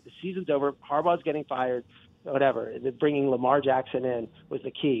everyone thought the season's over, Harbaugh's getting fired, whatever. Bringing Lamar Jackson in was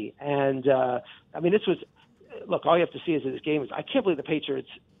the key. And I mean this was. Look, all you have to see is that this game is. I can't believe the Patriots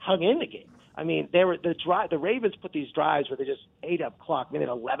hung in the game. I mean, the Ravens put these drives where they just ate up clock. I mean, an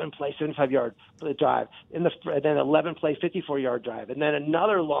 11-play, 75-yard drive, and then 11-play, 54-yard drive, and then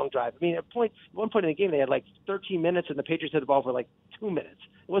another long drive. I mean, at one point in the game, they had like 13 minutes, and the Patriots had the ball for like 2 minutes.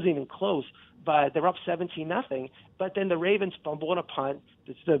 It wasn't even close, but they were up 17-0. But then the Ravens fumble on a punt.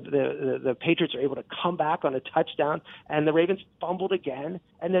 The Patriots are able to come back on a touchdown, and the Ravens fumbled again,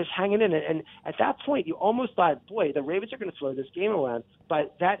 and they're just hanging in. And at that point, you almost thought, boy, the Ravens are going to throw this game around.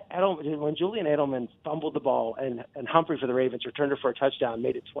 But when Julian Edelman fumbled the ball and Humphrey for the Ravens returned it for a touchdown,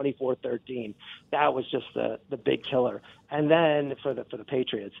 made it 24-13, that was just the big killer. And then for the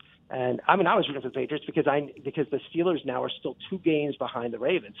Patriots. And I mean, I was rooting for the Patriots because the Steelers now are still 2 games behind the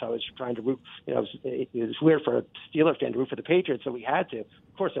Ravens. So I was trying to root. You know, it was weird for a Steeler fan to root for the Patriots, so we had to,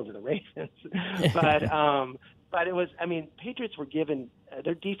 of course, over the Ravens. But it was. I mean, Patriots were given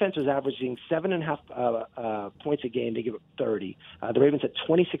their defense was averaging 7.5 points a game. They give up 30. The Ravens had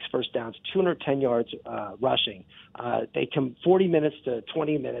 26 first downs, 210 yards rushing. They come 40 minutes to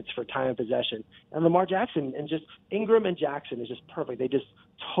 20 minutes for time of possession. And Lamar Jackson and just Ingram and Jackson is just perfect. They just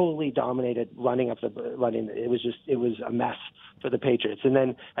totally dominated running. It was a mess for the Patriots. And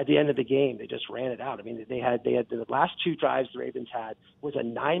then at the end of the game, they just ran it out. I mean, they had the last 2 drives the Ravens had was a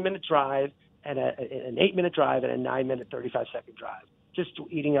 9-minute drive and an 8-minute drive and a 9-minute 35-second drive, just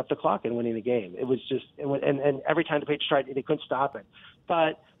eating up the clock and winning the game. It was just, and every time the Patriots tried, they couldn't stop it.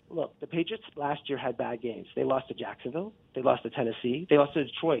 But look, the Patriots last year had bad games. They lost to Jacksonville, they lost to Tennessee, they lost to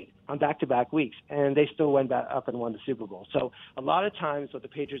Detroit on back-to-back weeks, and they still went back up and won the Super Bowl. So a lot of times what the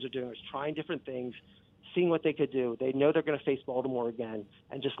Patriots are doing is trying different things, seeing what they could do. They know they're going to face Baltimore again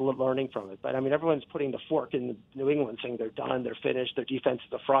and just learning from it. But, I mean, everyone's putting the fork in New England saying they're done, they're finished, their defense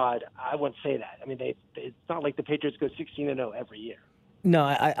is a fraud. I wouldn't say that. I mean, it's not like the Patriots go 16-0 every year. No,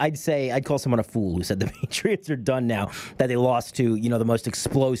 I'd call someone a fool who said the Patriots are done now, that they lost to, the most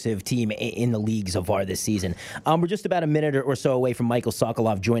explosive team in the league so far this season. We're just about a minute or so away from Michael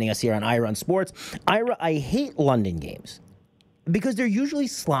Sokolov joining us here on Ira on Sports. Ira, I hate London games because they're usually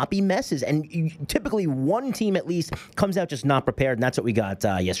sloppy messes, and typically one team at least comes out just not prepared, and that's what we got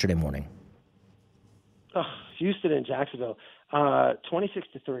yesterday morning. Oh, Houston and Jacksonville.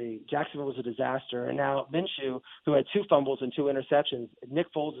 26-3. Jacksonville was a disaster. And now Minshew, who had 2 fumbles and 2 interceptions, Nick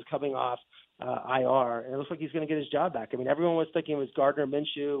Foles is coming off IR, and it looks like he's going to get his job back. I mean, everyone was thinking it was Gardner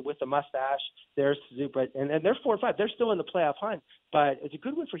Minshew with the mustache. There's and they're 4-5. They're still in the playoff hunt, but it's a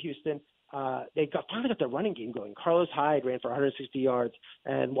good win for Houston. They finally got their running game going. Carlos Hyde ran for 160 yards,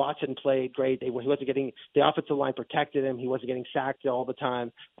 and Watson played great. He wasn't getting the offensive line protected him. He wasn't getting sacked all the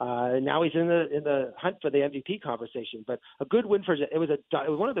time. Now he's in the hunt for the MVP conversation. But a good win for it was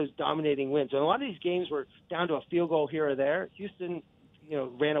one of those dominating wins. And a lot of these games were down to a field goal here or there. Houston,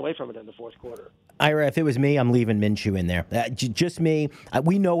 ran away from it in the fourth quarter. Ira, if it was me, I'm leaving Minshew in there. Just me.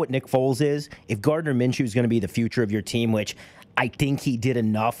 We know what Nick Foles is. If Gardner Minshew is going to be the future of your team, which I think he did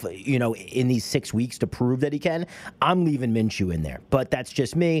enough, in these 6 weeks to prove that he can, I'm leaving Minshew in there. But that's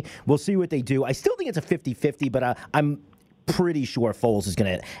just me. We'll see what they do. I still think it's a 50-50, but I'm pretty sure Foles is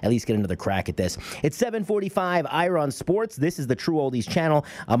going to at least get another crack at this. It's 7:45, Ira on Sports. This is the True Oldies channel.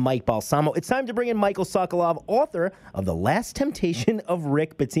 I'm Mike Balsamo. It's time to bring in Michael Sokolov, author of The Last Temptation of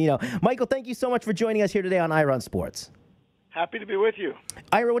Rick Pitino. Michael, thank you so much for joining us here today on Ira on Sports. Happy to be with you.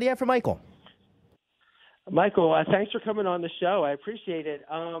 Ira, what do you have for Michael? Michael, thanks for coming on the show. I appreciate it.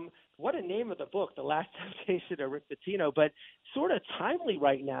 What a name of the book, The Last Temptation of Rick Pitino, but sort of timely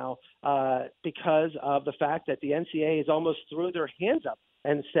right now because of the fact that the NCAA has almost threw their hands up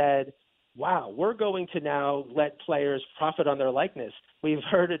and said, wow, we're going to now let players profit on their likeness. We've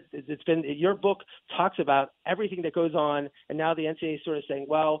heard it. Your book talks about everything that goes on, and now the NCAA is sort of saying,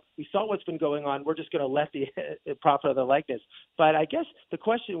 well, we saw what's been going on. We're just going to let the profit on their likeness. But I guess the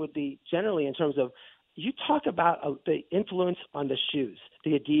question would be generally in terms of, you talk about the influence on the shoes,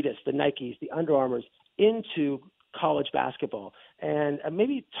 the Adidas, the Nikes, the Under Armours into college basketball, and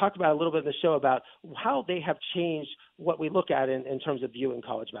maybe talk about a little bit in the show about how they have changed what we look at in terms of viewing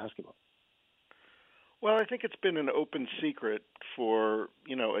college basketball. Well, I think it's been an open secret for,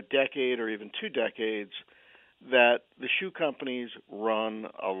 a decade or even 2 decades that the shoe companies run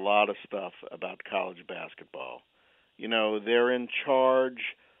a lot of stuff about college basketball. They're in charge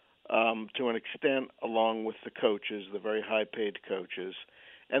to an extent, along with the coaches, the very high-paid coaches,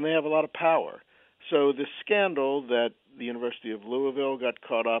 and they have a lot of power. So the scandal that the University of Louisville got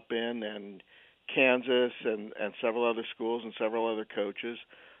caught up in, and Kansas and several other schools and several other coaches,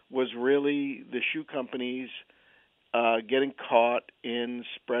 was really the shoe companies getting caught in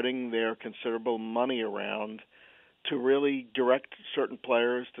spreading their considerable money around to really direct certain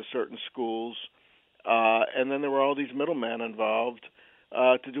players to certain schools. And then there were all these middlemen involved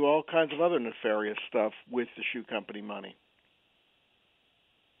to do all kinds of other nefarious stuff with the shoe company money.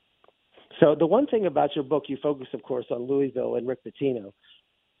 So the one thing about your book, you focus, of course, on Louisville and Rick Pitino.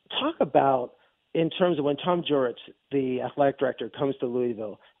 Talk about, in terms of when Tom Jurich, the athletic director, comes to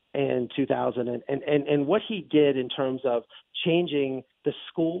Louisville in 2000 and what he did in terms of changing the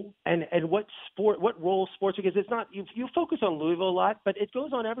school and what role sports, because it's not, you focus on Louisville a lot, but it goes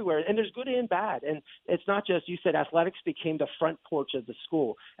on everywhere, and there's good and bad. And it's not just, you said athletics became the front porch of the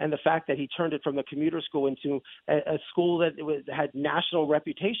school, and the fact that he turned it from a commuter school into a school that had national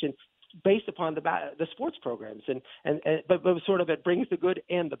reputation based upon the sports programs, but sort of it brings the good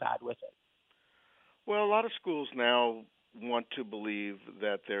and the bad with it. Well, a lot of schools now want to believe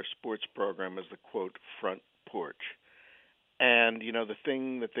that their sports program is the, quote, front porch. And, the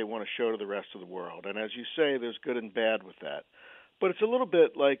thing that they want to show to the rest of the world. And as you say, there's good and bad with that. But it's a little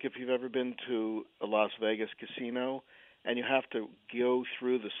bit like if you've ever been to a Las Vegas casino and you have to go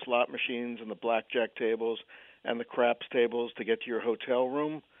through the slot machines and the blackjack tables and the craps tables to get to your hotel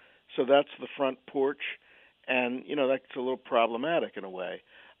room. So that's the front porch. And, that's a little problematic in a way.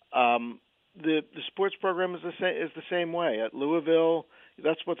 The sports program is the same way. At Louisville,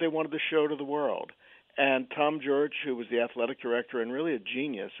 that's what they wanted to show to the world. And Tom Jurich, who was the athletic director and really a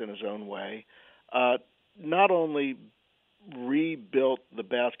genius in his own way, not only rebuilt the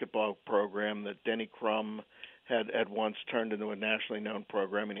basketball program that Denny Crum had once turned into a nationally known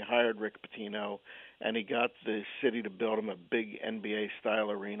program, and he hired Rick Pitino, and he got the city to build him a big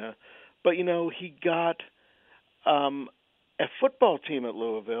NBA-style arena. But, he got a football team at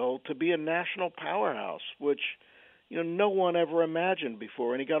Louisville to be a national powerhouse, which, no one ever imagined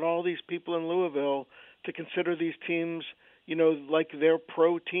before. And he got all these people in Louisville to consider these teams, like their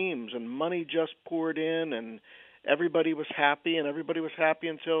pro teams, and money just poured in, and everybody was happy, and everybody was happy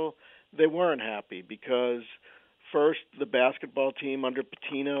until they weren't happy, because first the basketball team under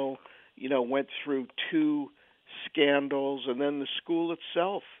Pitino, went through two scandals, and then the school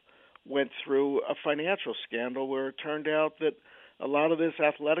itself went through a financial scandal where it turned out that a lot of this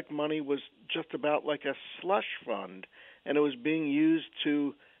athletic money was just about like a slush fund, and it was being used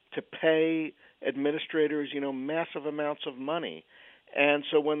to pay administrators, massive amounts of money. And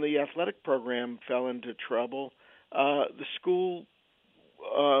so when the athletic program fell into trouble, the school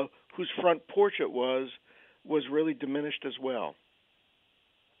whose front porch it was really diminished as well.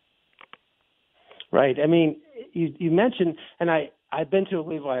 Right. I mean, you mentioned, and I've been to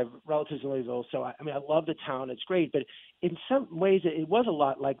Louisville. I have relatives in Louisville, so I love the town. It's great, but in some ways, it was a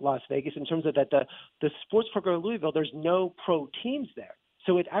lot like Las Vegas in terms of that the sports program in Louisville. There's no pro teams there,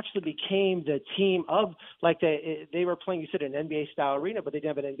 so it actually became the team of like they were playing. You said an NBA style arena, but they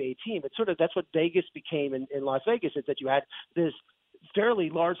didn't have an NBA team. It's sort of that's what Vegas became in Las Vegas. Is that you had this fairly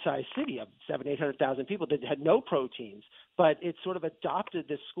large-sized city of 700,000-800,000 people that had no pro teams, but it sort of adopted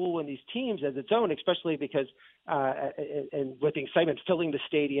this school and these teams as its own, especially because and with the excitement filling the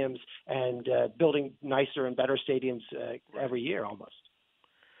stadiums and building nicer and better stadiums every year almost.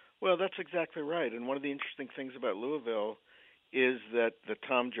 Well, that's exactly right. And one of the interesting things about Louisville is that the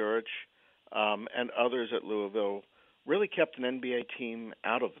Tom Jurich and others at Louisville really kept an NBA team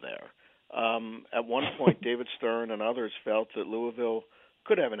out of there. At one point, David Stern and others felt that Louisville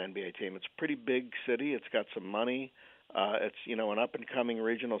could have an NBA team. It's a pretty big city. It's got some money. It's, an up-and-coming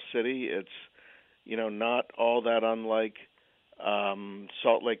regional city. It's, not all that unlike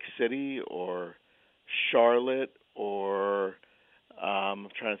Salt Lake City or Charlotte or I'm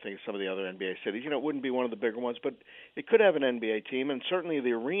trying to think of some of the other NBA cities. It wouldn't be one of the bigger ones, but it could have an NBA team. And certainly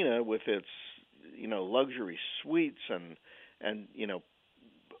the arena with its, luxury suites and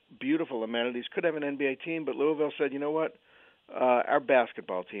beautiful amenities could have an NBA team, but Louisville said, you know what, our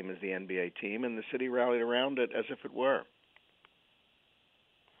basketball team is the NBA team, and the city rallied around it as if it were.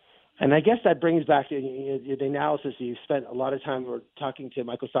 And I guess that brings back to the analysis. You spent a lot of time talking to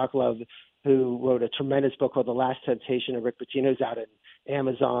Michael Sokolov, who wrote a tremendous book called The Last Temptation of Rick Pitino's out at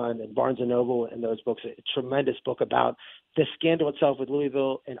Amazon and Barnes & Noble, and those books, a tremendous book about the scandal itself with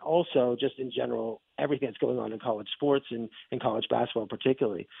Louisville and also just in general everything that's going on in college sports and in college basketball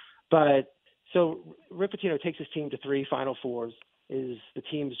particularly. But so Rick Pitino takes his team to 3 Final Fours, is the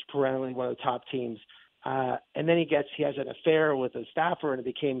team's perennially one of the top teams. And then he has an affair with a staffer and it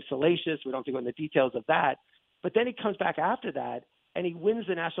became salacious. We don't have to go into the details of that. But then he comes back after that and he wins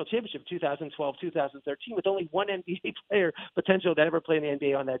the national championship 2012, 2013 with only one NBA player potential that ever played in the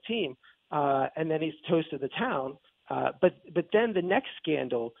NBA on that team. And then he's toast of the town. But then the next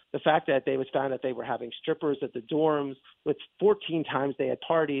scandal, the fact that they was found that they were having strippers at the dorms with 14 times they had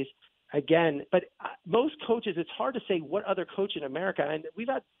parties. Again, but most coaches, it's hard to say what other coach in America, and we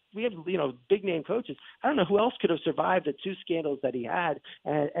have big name coaches. I don't know who else could have survived the 2 scandals that he had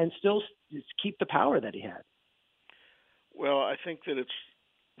and still keep the power that he had. Well, I think that it's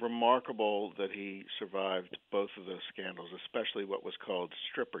remarkable that he survived both of those scandals, especially what was called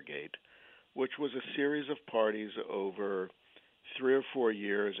Strippergate, which was a series of parties over 3 or 4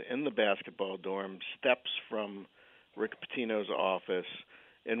 years in the basketball dorm, steps from Rick Pitino's office,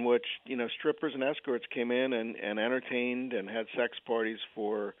 in which, strippers and escorts came in and entertained and had sex parties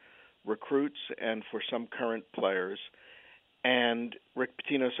for recruits and for some current players. And Rick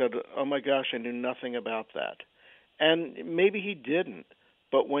Pitino said, oh my gosh, I knew nothing about that. And maybe he didn't,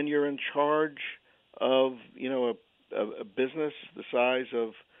 but when you're in charge of, a business the size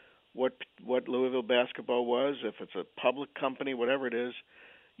of what Louisville basketball was, if it's a public company, whatever it is,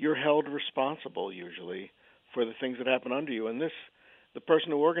 you're held responsible usually for the things that happen under you. And the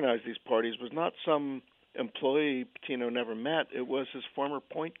person who organized these parties was not some employee Pitino never met. It was his former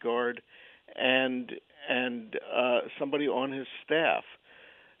point guard and somebody on his staff.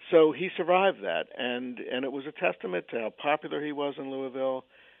 So he survived that, and it was a testament to how popular he was in Louisville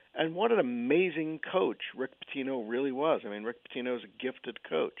and what an amazing coach Rick Pitino really was. I mean, Rick Pitino is a gifted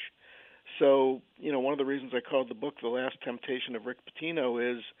coach. So, one of the reasons I called the book The Last Temptation of Rick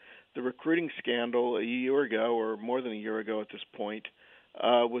Pitino is the recruiting scandal a year ago, or more than a year ago at this point,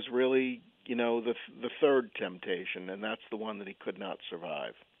 was really, the third temptation, and that's the one that he could not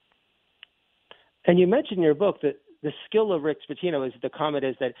survive. And you mentioned in your book that the skill of Rick Pitino is, the comment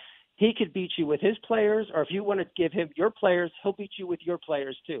is that he could beat you with his players, or if you want to give him your players, he'll beat you with your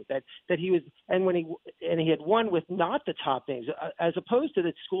players too. That he was, and he had won with not the top names, as opposed to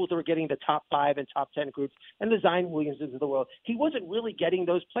the schools that were getting the top 5 and top 10 groups and the Zion Williamsons of the world. He wasn't really getting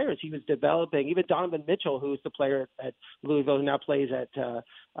those players. He was developing even Donovan Mitchell, who's the player at Louisville, who now plays at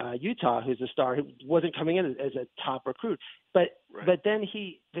Utah, who's a star. He wasn't coming in as a top recruit. But then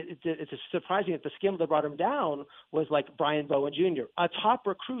it's surprising that the skill that brought him down was like Brian Bowen Jr., a top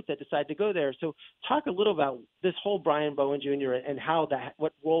recruit that decided to go there. So talk a little about this whole Brian Bowen Jr. and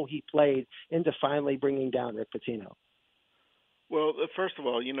what role he played into finally bringing down Rick Pitino. Well, first of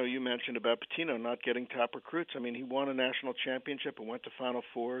all, you mentioned about Pitino not getting top recruits. I mean, he won a national championship and went to Final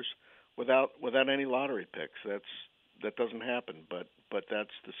Fours without any lottery picks. That doesn't happen, but that's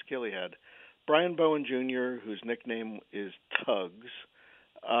the skill he had. Brian Bowen Jr., whose nickname is Tugs,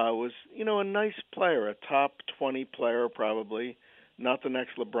 was, a nice player, a top 20 player probably, not the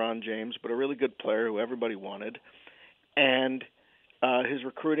next LeBron James, but a really good player who everybody wanted. And his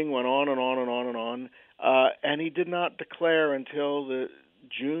recruiting went on and on and on and on, and he did not declare until the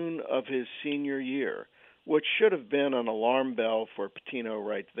June of his senior year, which should have been an alarm bell for Pitino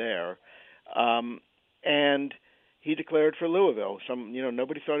right there. And he declared for Louisville.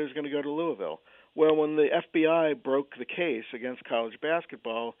 Nobody thought he was going to go to Louisville. Well, when the FBI broke the case against college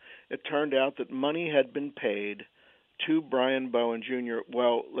basketball, it turned out that money had been paid to Brian Bowen Jr.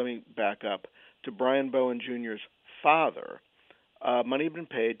 Well, let me back up. To Brian Bowen Jr.'s father. Money had been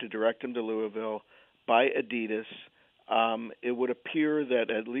paid to direct him to Louisville by Adidas. It would appear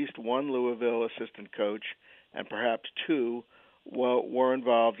that at least one Louisville assistant coach and perhaps two were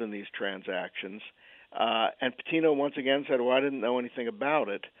involved in these transactions. And Pitino once again said, well, I didn't know anything about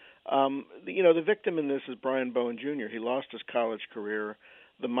it. The victim in this is Brian Bowen Jr. He lost his college career.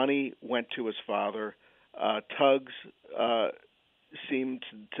 The money went to his father. Tugs seemed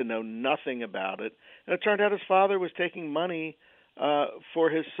to know nothing about it. And it turned out his father was taking money for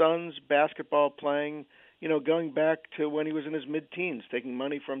his son's basketball playing, going back to when he was in his mid-teens, taking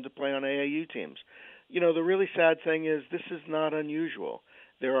money from him to play on AAU teams. The really sad thing is this is not unusual.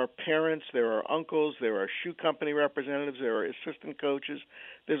 There are parents, there are uncles, there are shoe company representatives, there are assistant coaches.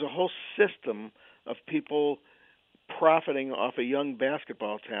 There's a whole system of people profiting off a young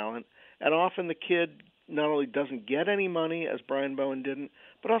basketball talent, and often the kid not only doesn't get any money, as Brian Bowen didn't,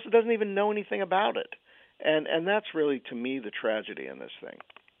 but also doesn't even know anything about it. And that's really, to me, the tragedy in this thing.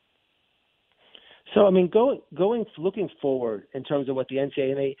 So, I mean, looking forward in terms of what the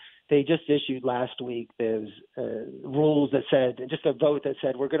NCAA, they just issued last week, there's rules that said, just a vote that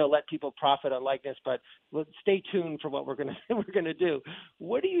said, we're going to let people profit on likeness, but stay tuned for what we're going to do.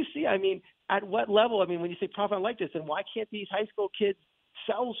 What do you see? I mean, at what level? I mean, when you say profit on likeness, then why can't these high school kids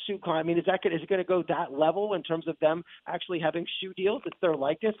sell shoe? I mean, is it going to go that level in terms of them actually having shoe deals? It's their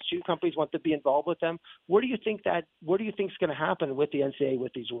likeness. Shoe companies want to be involved with them. What do you think is going to happen with the NCAA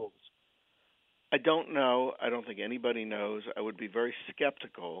with these rules? I don't know. I don't think anybody knows. I would be very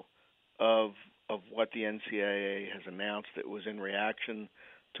skeptical of what the NCAA has announced. It was in reaction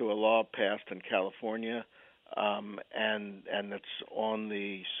to a law passed in California, and that's on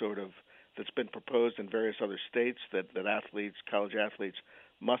the that's been proposed in various other states that athletes, college athletes,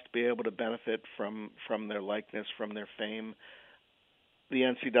 must be able to benefit from their likeness, from their fame. The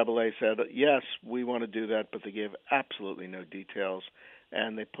NCAA said, yes, we want to do that, but they gave absolutely no details,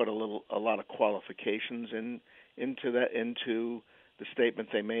 and they put a lot of qualifications into the statement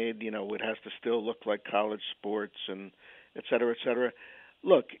they made. It has to still look like college sports, and et cetera, et cetera.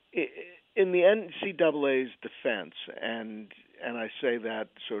 Look, in the NCAA's defense, and I say that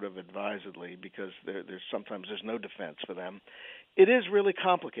sort of advisedly because there's sometimes no defense for them. It is really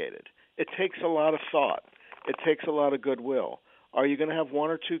complicated. It takes a lot of thought. It takes a lot of goodwill. Are you going to have one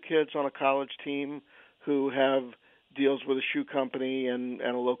or two kids on a college team who have deals with a shoe company and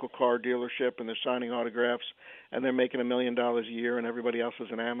a local car dealership, and they're signing autographs, and they're making $1 million a year, and everybody else is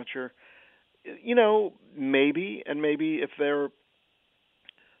an amateur? Maybe, and maybe if they're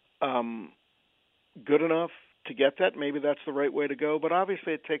good enough to get that, maybe that's the right way to go. But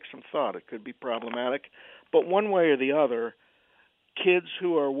obviously it takes some thought. It could be problematic. But one way or the other, kids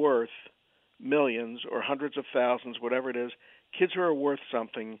who are worth millions or hundreds of thousands, whatever it is, kids who are worth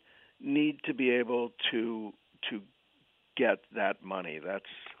something need to be able to get that money. That's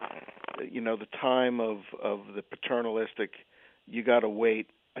the time of the paternalistic, you got to wait.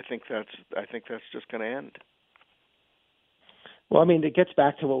 I think that's just going to end. Well, I mean, it gets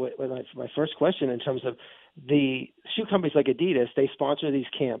back to my first question in terms of the shoe companies like Adidas, they sponsor these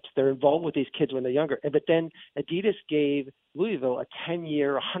camps. They're involved with these kids when they're younger. But then Adidas gave Louisville a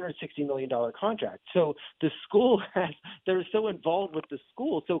 10-year, $160 million contract. So the school they're so involved with the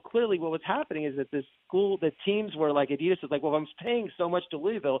school. So clearly what was happening is that the teams were like, Adidas was like, well, if I'm paying so much to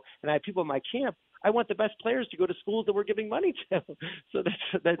Louisville and I have people in my camp, I want the best players to go to schools that we're giving money to. So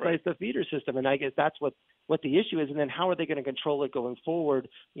that's right. like the feeder system. And I guess that's what the issue is. And then how are they going to control it going forward,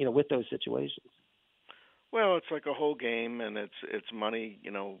 with those situations? Well, it's like a whole game, and it's money,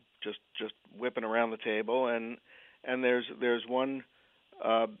 just whipping around the table, and there's one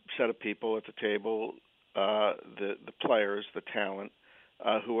set of people at the table, the players, the talent,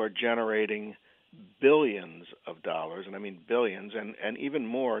 who are generating billions of dollars, and I mean billions, and even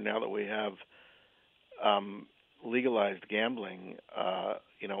more now that we have legalized gambling,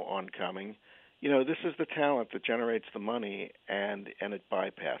 oncoming. This is the talent that generates the money, and it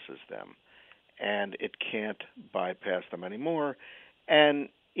bypasses them. And it can't bypass them anymore. And,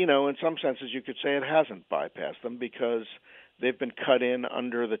 in some senses you could say it hasn't bypassed them because they've been cut in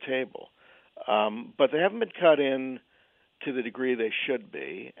under the table. But they haven't been cut in to the degree they should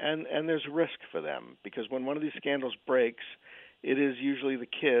be, and there's risk for them because when one of these scandals breaks, it is usually the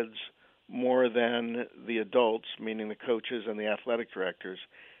kids more than the adults, meaning the coaches and the athletic directors.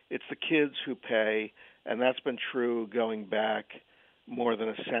 It's the kids who pay, and that's been true going back more than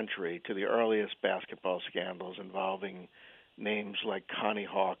a century to the earliest basketball scandals involving names like Connie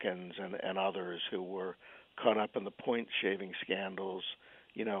Hawkins and others who were caught up in the point-shaving scandals,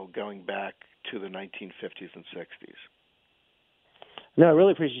 going back to the 1950s and 60s. No, I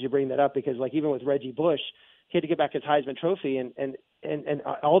really appreciate you bringing that up because, even with Reggie Bush, he had to get back his Heisman Trophy, and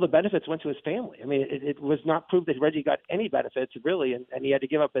all the benefits went to his family. I mean, it was not proved that Reggie got any benefits, really, and he had to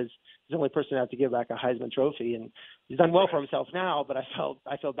give up he's the only person to have to give back a Heisman Trophy, and he's done well for himself now, but I felt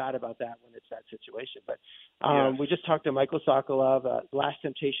bad about that when it's that situation. But yes. We just talked to Michael Sokolov, Last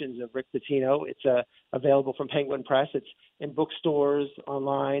Temptations of Rick Pitino. It's available from Penguin Press. It's in bookstores,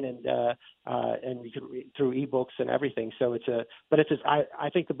 online, and you can read through ebooks and everything. So I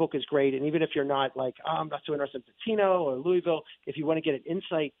think the book is great, and even if you're not I'm not so interested in Pitino or Louisville, if you want to get an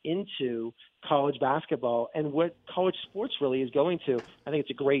insight into college basketball and what college sports really is going to, I think it's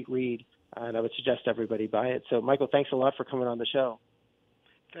a great read, and I would suggest everybody buy it. So, Michael, thanks a lot for coming on the show.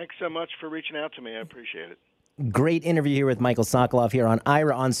 Thanks so much for reaching out to me. I appreciate it. Great interview here with Michael Sokolov here on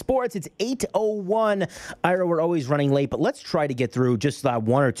Ira on Sports. It's 8:01. Ira, we're always running late, but let's try to get through just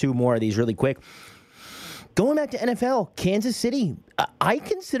one or two more of these really quick. Going back to NFL, Kansas City, I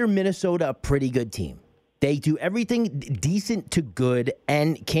consider Minnesota a pretty good team. They do everything decent to good,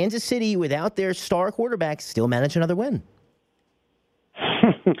 and Kansas City, without their star quarterback, still managed another win.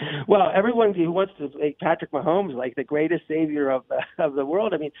 Well, everyone who wants to make Patrick Mahomes like the greatest savior of the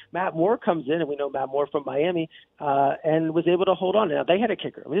world. I mean, Matt Moore comes in, and we know Matt Moore from Miami, and was able to hold on. Now, they had a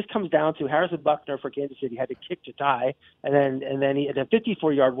kicker. I mean, this comes down to Harrison Buckner for Kansas City had to kick to tie, and then he had a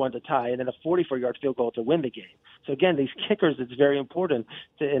 54-yard one to tie, and then a 44-yard field goal to win the game. So, again, these kickers, it's very important.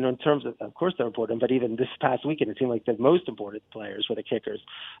 And in terms of course, they're important, but even this past weekend, it seemed like the most important players were the kickers.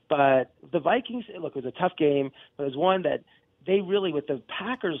 But the Vikings, look, it was a tough game, but it was one that they really, with the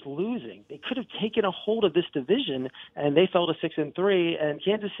Packers losing, they could have taken a hold of this division, and they fell to 6-3. And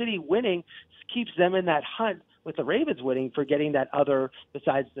Kansas City winning keeps them in that hunt with the Ravens winning for getting that other,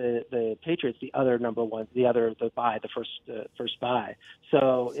 besides the Patriots, the other number one, the first bye.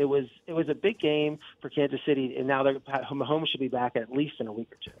 So it was a big game for Kansas City, and now Mahomes should be back at least in a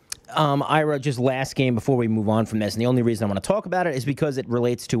week or two. Ira, just last game before we move on from this, and the only reason I want to talk about it is because it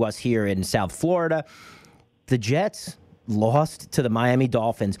relates to us here in South Florida. The Jets lost to the Miami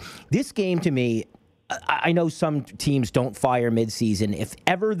Dolphins. This game, to me, I know some teams don't fire midseason. If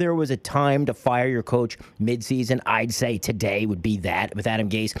ever there was a time to fire your coach midseason, I'd say today would be that with Adam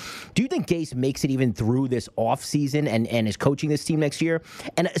Gase. Do you think Gase makes it even through this offseason and is coaching this team next year?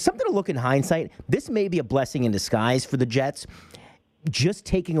 And something to look in hindsight, this may be a blessing in disguise for the Jets. Just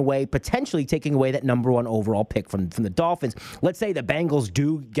potentially taking away that number one overall pick from the Dolphins. Let's say the Bengals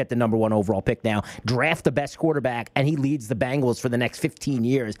do get the number one overall pick now, draft the best quarterback, and he leads the Bengals for the next 15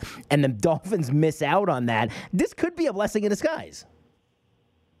 years, and the Dolphins miss out on that. This could be a blessing in disguise.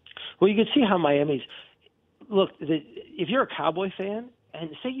 Well, you can see how Miami's – look, if you're a Cowboy fan and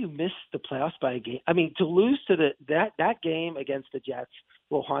say you miss the playoffs by a game – I mean, to lose to that game against the Jets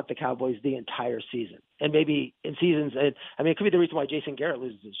will haunt the Cowboys the entire season. And maybe in seasons, it could be the reason why Jason Garrett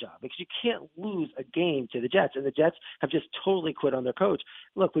loses his job, because you can't lose a game to the Jets, and the Jets have just totally quit on their coach.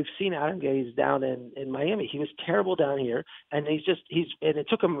 Look, we've seen Adam Gase down in Miami. He was terrible down here, and and it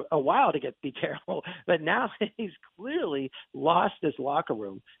took him a while to be terrible, but now he's clearly lost this locker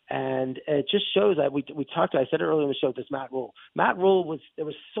room, and it just shows that I said it earlier in the show, this Matt Rule. There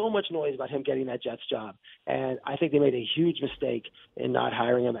was so much noise about him getting that Jets job, and I think they made a huge mistake in not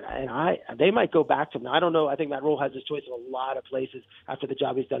hiring him, and they might go back to him. I don't know. I think Matt Rule has his choice in a lot of places after the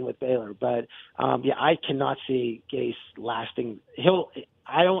job he's done with Baylor. But, I cannot see Gase lasting.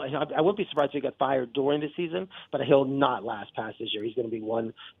 I wouldn't be surprised if he got fired during the season, but he'll not last past this year. He's going to be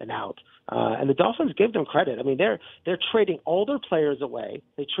one and out. And the Dolphins give them credit. I mean, they're trading all their players away.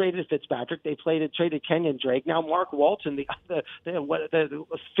 They traded Fitzpatrick. They traded Kenyon Drake. Now Mark Walton, the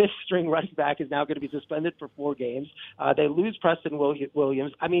fifth string running back, is now going to be suspended for 4 games. They lose Preston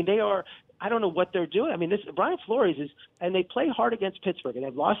Williams. I mean, I don't know what they're doing. I mean, Brian Flores and they play hard against Pittsburgh, and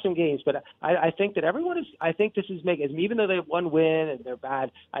they've lost some games. But I think that I think this is making, even though they have one win and they're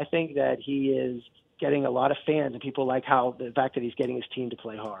bad, I think that he is getting a lot of fans, and people like the fact that he's getting his team to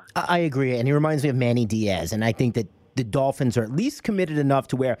play hard. I agree, and he reminds me of Manny Diaz, and I think that the Dolphins are at least committed enough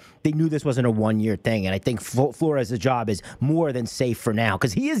to where they knew this wasn't a one-year thing, and I think Flores' job is more than safe for now,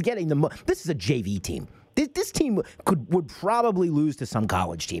 because he is getting this is a JV team. This team would probably lose to some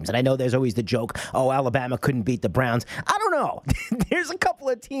college teams. And I know there's always the joke, Alabama couldn't beat the Browns. I don't know. There's a couple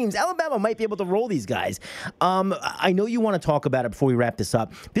of teams. Alabama might be able to roll these guys. I know you want to talk about it before we wrap this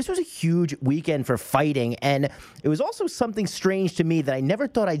up. This was a huge weekend for fighting, and it was also something strange to me that I never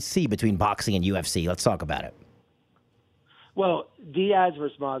thought I'd see between boxing and UFC. Let's talk about it. Well, Diaz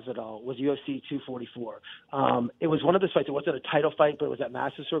versus Masvidal was UFC 244. It was one of those fights. It wasn't a title fight, but it was at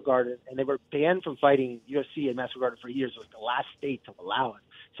Madison Square Garden, and they were banned from fighting UFC at Madison Square Garden for years. It was the last state to allow it.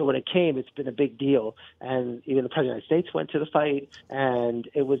 So when it came, it's been a big deal. And even the President of the United States went to the fight, and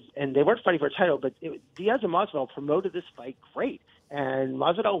they weren't fighting for a title, but Diaz and Masvidal promoted this fight great. And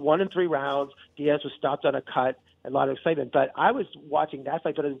Masvidal won in 3 rounds. Diaz was stopped on a cut. A lot of excitement. But I was watching that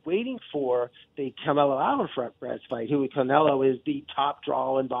fight, but I was waiting for the Canelo Alvarez fight, Canelo is the top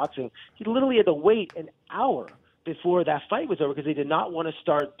draw in boxing. He literally had to wait an hour before that fight was over because they did not want to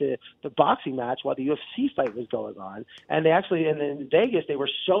start the boxing match while the UFC fight was going on. And they actually, in Vegas, they were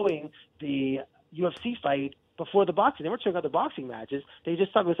showing the UFC fight before the boxing. They weren't showing other boxing matches. They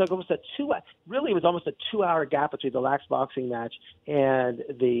just thought it was like almost it was almost a 2-hour gap between the last boxing match and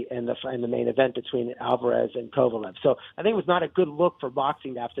the main event between Alvarez and Kovalev. So I think it was not a good look for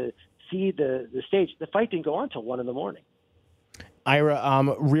boxing to have to see the stage. The fight didn't go on till 1 a.m.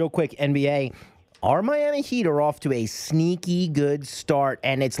 Ira, real quick, NBA. Our Miami Heat are off to a sneaky good start,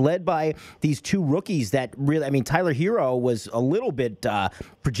 and it's led by these 2 rookies that really, Tyler Hero was a little bit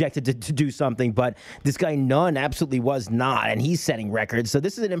projected to do something, but this guy Nunn absolutely was not, and he's setting records. So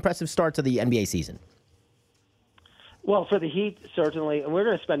this is an impressive start to the NBA season. Well, for the Heat, certainly, and we're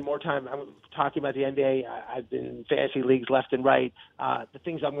going to spend more time talking about the NBA. I've been in fantasy leagues left and right. The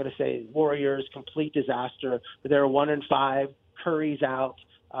things I'm going to say, Warriors, complete disaster. They're 1-5. Curry's out.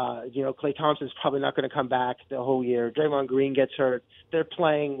 Klay Thompson's probably not going to come back the whole year. Draymond Green gets hurt. They're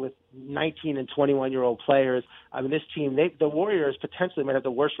playing with 19 and 21-year-old players. This team, the Warriors potentially might have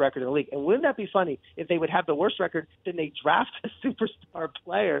the worst record in the league. And wouldn't that be funny if they would have the worst record, then they draft a superstar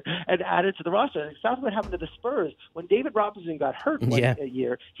player and add it to the roster? And exactly what happened to the Spurs. When David Robinson got hurt a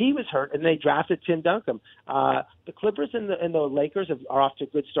year, he was hurt, and they drafted Tim Duncan. The Clippers and the Lakers are off to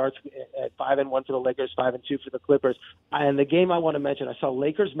good starts at 5-1 for the Lakers, 5-2 for the Clippers. And the game I want to mention, I saw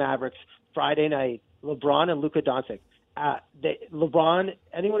Lakers Mavericks Friday night, LeBron and Luka Doncic. LeBron,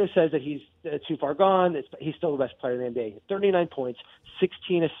 anyone who says that he's too far gone, he's still the best player in the NBA. 39 points,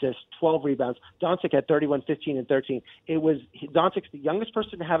 16 assists, 12 rebounds. Doncic had 31, 15, and 13. Doncic's the youngest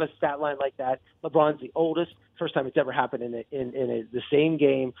person to have a stat line like that. LeBron's the oldest. First time it's ever happened in the same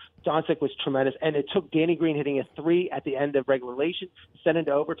game. Doncic was tremendous, and it took Danny Green hitting a 3 at the end of regulation, sent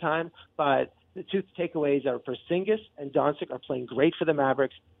into overtime. But the 2 takeaways are Porzingis and Doncic are playing great for the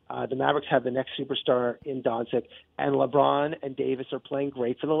Mavericks. The Mavericks have the next superstar in Doncic, and LeBron and Davis are playing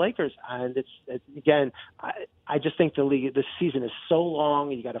great for the Lakers. And it's again, I just think this season is so long,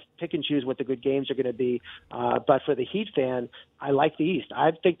 and you got to pick and choose what the good games are going to be. But for the Heat fan, I like the East.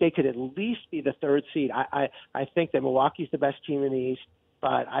 I think they could at least be the 3rd seed. I think that Milwaukee's the best team in the East.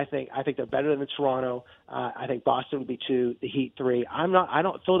 but I think they're better than Toronto. I think Boston would be 2, the Heat 3.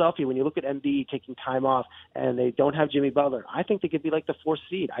 Philadelphia, when you look at Embiid taking time off and they don't have Jimmy Butler, I think they could be like the 4th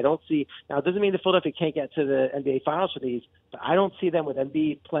seed. Now it doesn't mean that Philadelphia can't get to the NBA Finals for these, but I don't see them with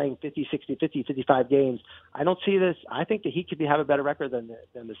Embiid playing 50, 60, 50, 55 games. I don't see this. I think the Heat could have a better record than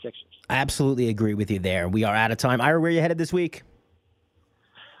the Sixers. I absolutely agree with you there. We are out of time. Ira, where are you headed this week?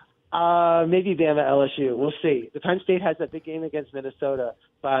 Maybe Bama LSU. We'll see. The Penn State has that big game against Minnesota,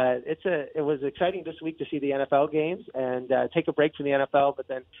 but it was exciting this week to see the NFL games and take a break from the NFL. But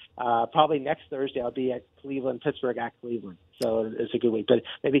then probably next Thursday I'll be at Pittsburgh at Cleveland. So it's a good week. But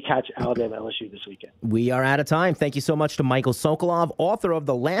maybe catch Alabama LSU this weekend. We are out of time. Thank you so much to Michael Sokolov, author of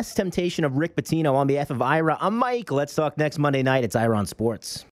The Last Temptation of Rick Pitino. On behalf of Ira, I'm Mike. Let's talk next Monday night. It's Ira on Sports.